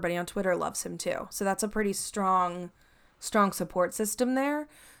and everybody on Twitter loves him too. So that's a pretty strong support system there.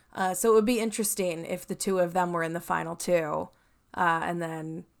 So it would be interesting if the two of them were in the final two. And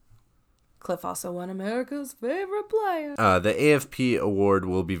then Cliff also won America's favorite player. The AFP award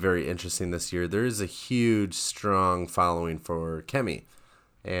will be very interesting this year. There is a huge, strong following for Kemi.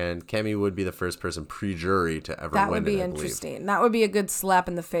 And Kemi would be the first person pre-jury to ever win it, That would be I believe. interesting. That would be a good slap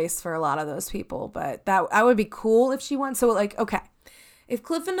in the face for a lot of those people. But that would be cool if she won. So, like, okay. If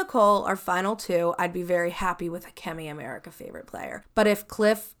Cliff and Nicole are final two, I'd be very happy with a Kemi America favorite player. But if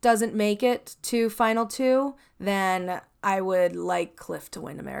Cliff doesn't make it to final two, then I would like Cliff to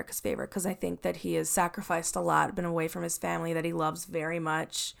win America's favorite because I think that he has sacrificed a lot, been away from his family that he loves very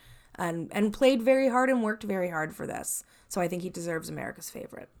much, and played very hard and worked very hard for this. So I think he deserves America's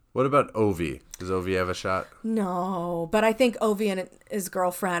favorite. What about Ovi? Does Ovi have a shot? No, but I think Ovi and his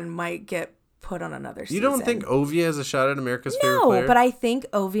girlfriend might get put on another season. You don't think Ovi has a shot at America's favorite player? No, but I think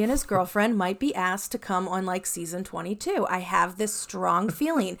Ovi and his girlfriend might be asked to come on like season 22. I have this strong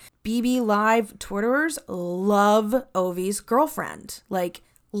feeling. BB Live Twitterers love Ovi's girlfriend. Like,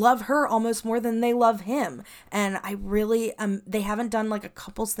 love her almost more than they love him. And I really, they haven't done like a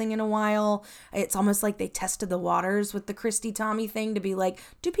couples thing in a while. It's almost like they tested the waters with the Christy Tommy thing to be like,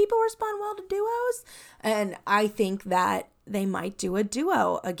 do people respond well to duos? And I think that they might do a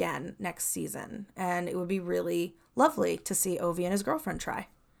duo again next season. And it would be really lovely to see Ovi and his girlfriend try.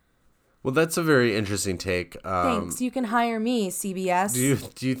 Well, that's a very interesting take. Thanks. You can hire me, CBS.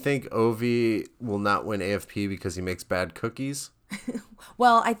 Do you think Ovi will not win AFP because he makes bad cookies?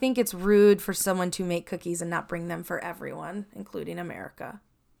 Well, I think it's rude for someone to make cookies and not bring them for everyone, including America.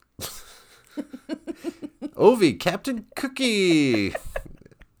 Ovi, Captain Cookie.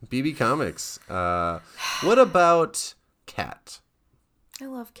 BB Comics. What about Kat I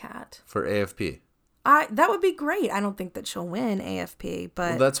love Kat. for AFP? That would be great. I don't think that she'll win AFP, but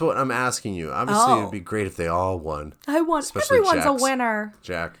Well, that's what I'm asking you. Obviously, it'd be great if they all won. I want especially everyone's Jack's. a winner.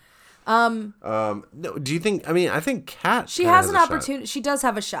 Jack. No, do you think? I mean, I think Kat. She has an opportunity. She does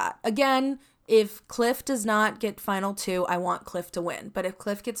have a shot. Again, if Cliff does not get final two, I want Cliff to win. But if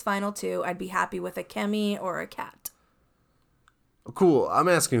Cliff gets final two, I'd be happy with a Kemi or a Kat. Cool. I'm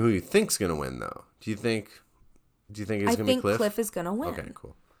asking who you think's gonna win, though. Do you think it's gonna be Cliff? I think Cliff is gonna win. Okay,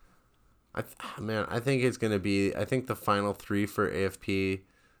 cool. I think it's gonna be. I think the final three for AFP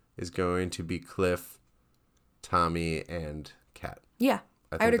is going to be Cliff, Tommy, and Kat. Yeah,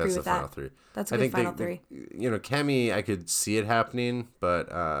 I would agree with that. Final three. That's a good final three. You know, Kemi, I could see it happening,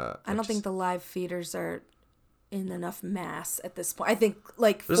 but I don't think the live feeders are in enough mass at this point. I think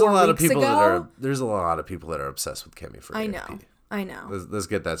like there's 4 a lot of weeks people ago. There's a lot of people that are obsessed with Kemi for AFP. I know. Let's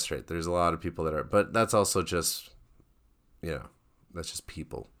get that straight. There's a lot of people that are, but that's also just, that's just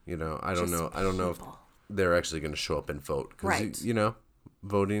people. I don't know if they're actually going to show up and vote. Right.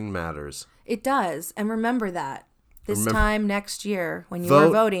 Voting matters. It does. And remember that. Time next year, when you are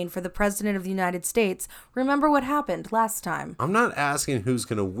voting for the President of the United States, remember what happened last time. I'm not asking who's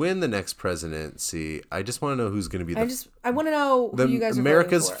going to win the next presidency. I just want to know who's going to be I want to know who you guys are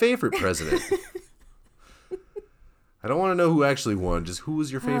America's voting for. favorite president. I don't want to know who actually won, just who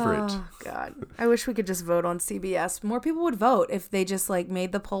was your favorite. Oh, God. I wish we could just vote on CBS. More people would vote if they just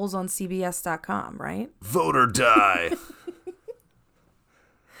made the polls on CBS.com, right? Vote or die.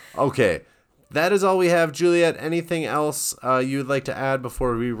 Okay. That is all we have, Juliet. Anything else you'd like to add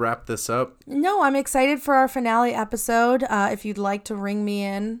before we wrap this up? No, I'm excited for our finale episode. If you'd like to ring me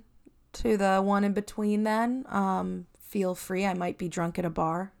in to the one in between then, feel free. I might be drunk at a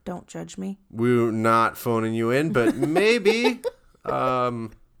bar. Don't judge me. We're not phoning you in, but maybe.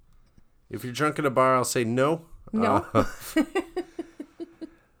 If you're drunk at a bar, I'll say no. No.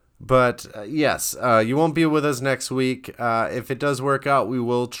 But yes, you won't be with us next week. If it does work out, we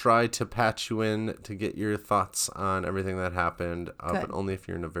will try to patch you in to get your thoughts on everything that happened, but only if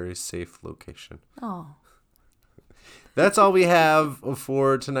you're in a very safe location. Oh. That's all we have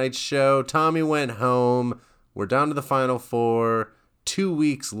for tonight's show. Tommy went home. We're down to the final four. 2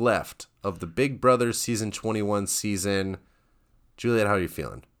 weeks left of the Big Brother Season 21 season. Juliet, how are you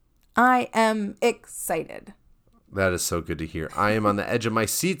feeling? I am excited. That is so good to hear. I am on the edge of my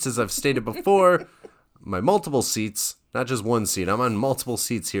seats, as I've stated before. My multiple seats, not just one seat. I'm on multiple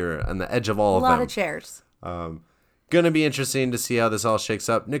seats here on the edge of all of them. A lot of chairs. Gonna be interesting to see how this all shakes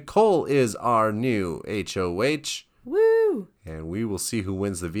up. Nicole is our new HOH. Woo! And we will see who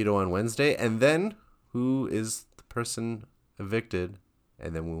wins the veto on Wednesday, and then who is the person evicted,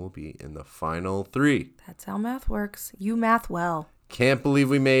 and then we will be in the final 3. That's how math works. You math well. Can't believe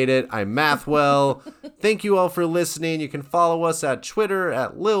we made it. I math well. Thank you all for listening. You can follow us at Twitter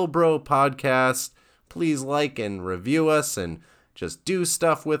at Lil Bro Podcast. Please like and review us and just do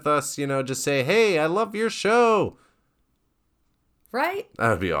stuff with us. Just say, hey, I love your show. Right?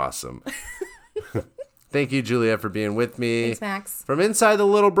 That would be awesome. Thank you, Juliet, for being with me. Thanks, Max. From inside the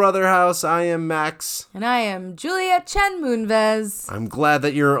Little Brother house, I am Max. And I am Juliet Chen Moonves. I'm glad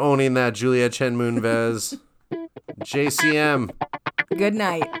that you're owning that, Juliet Chen Moonves. JCM. Good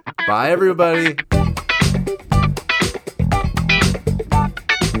night. Bye, everybody.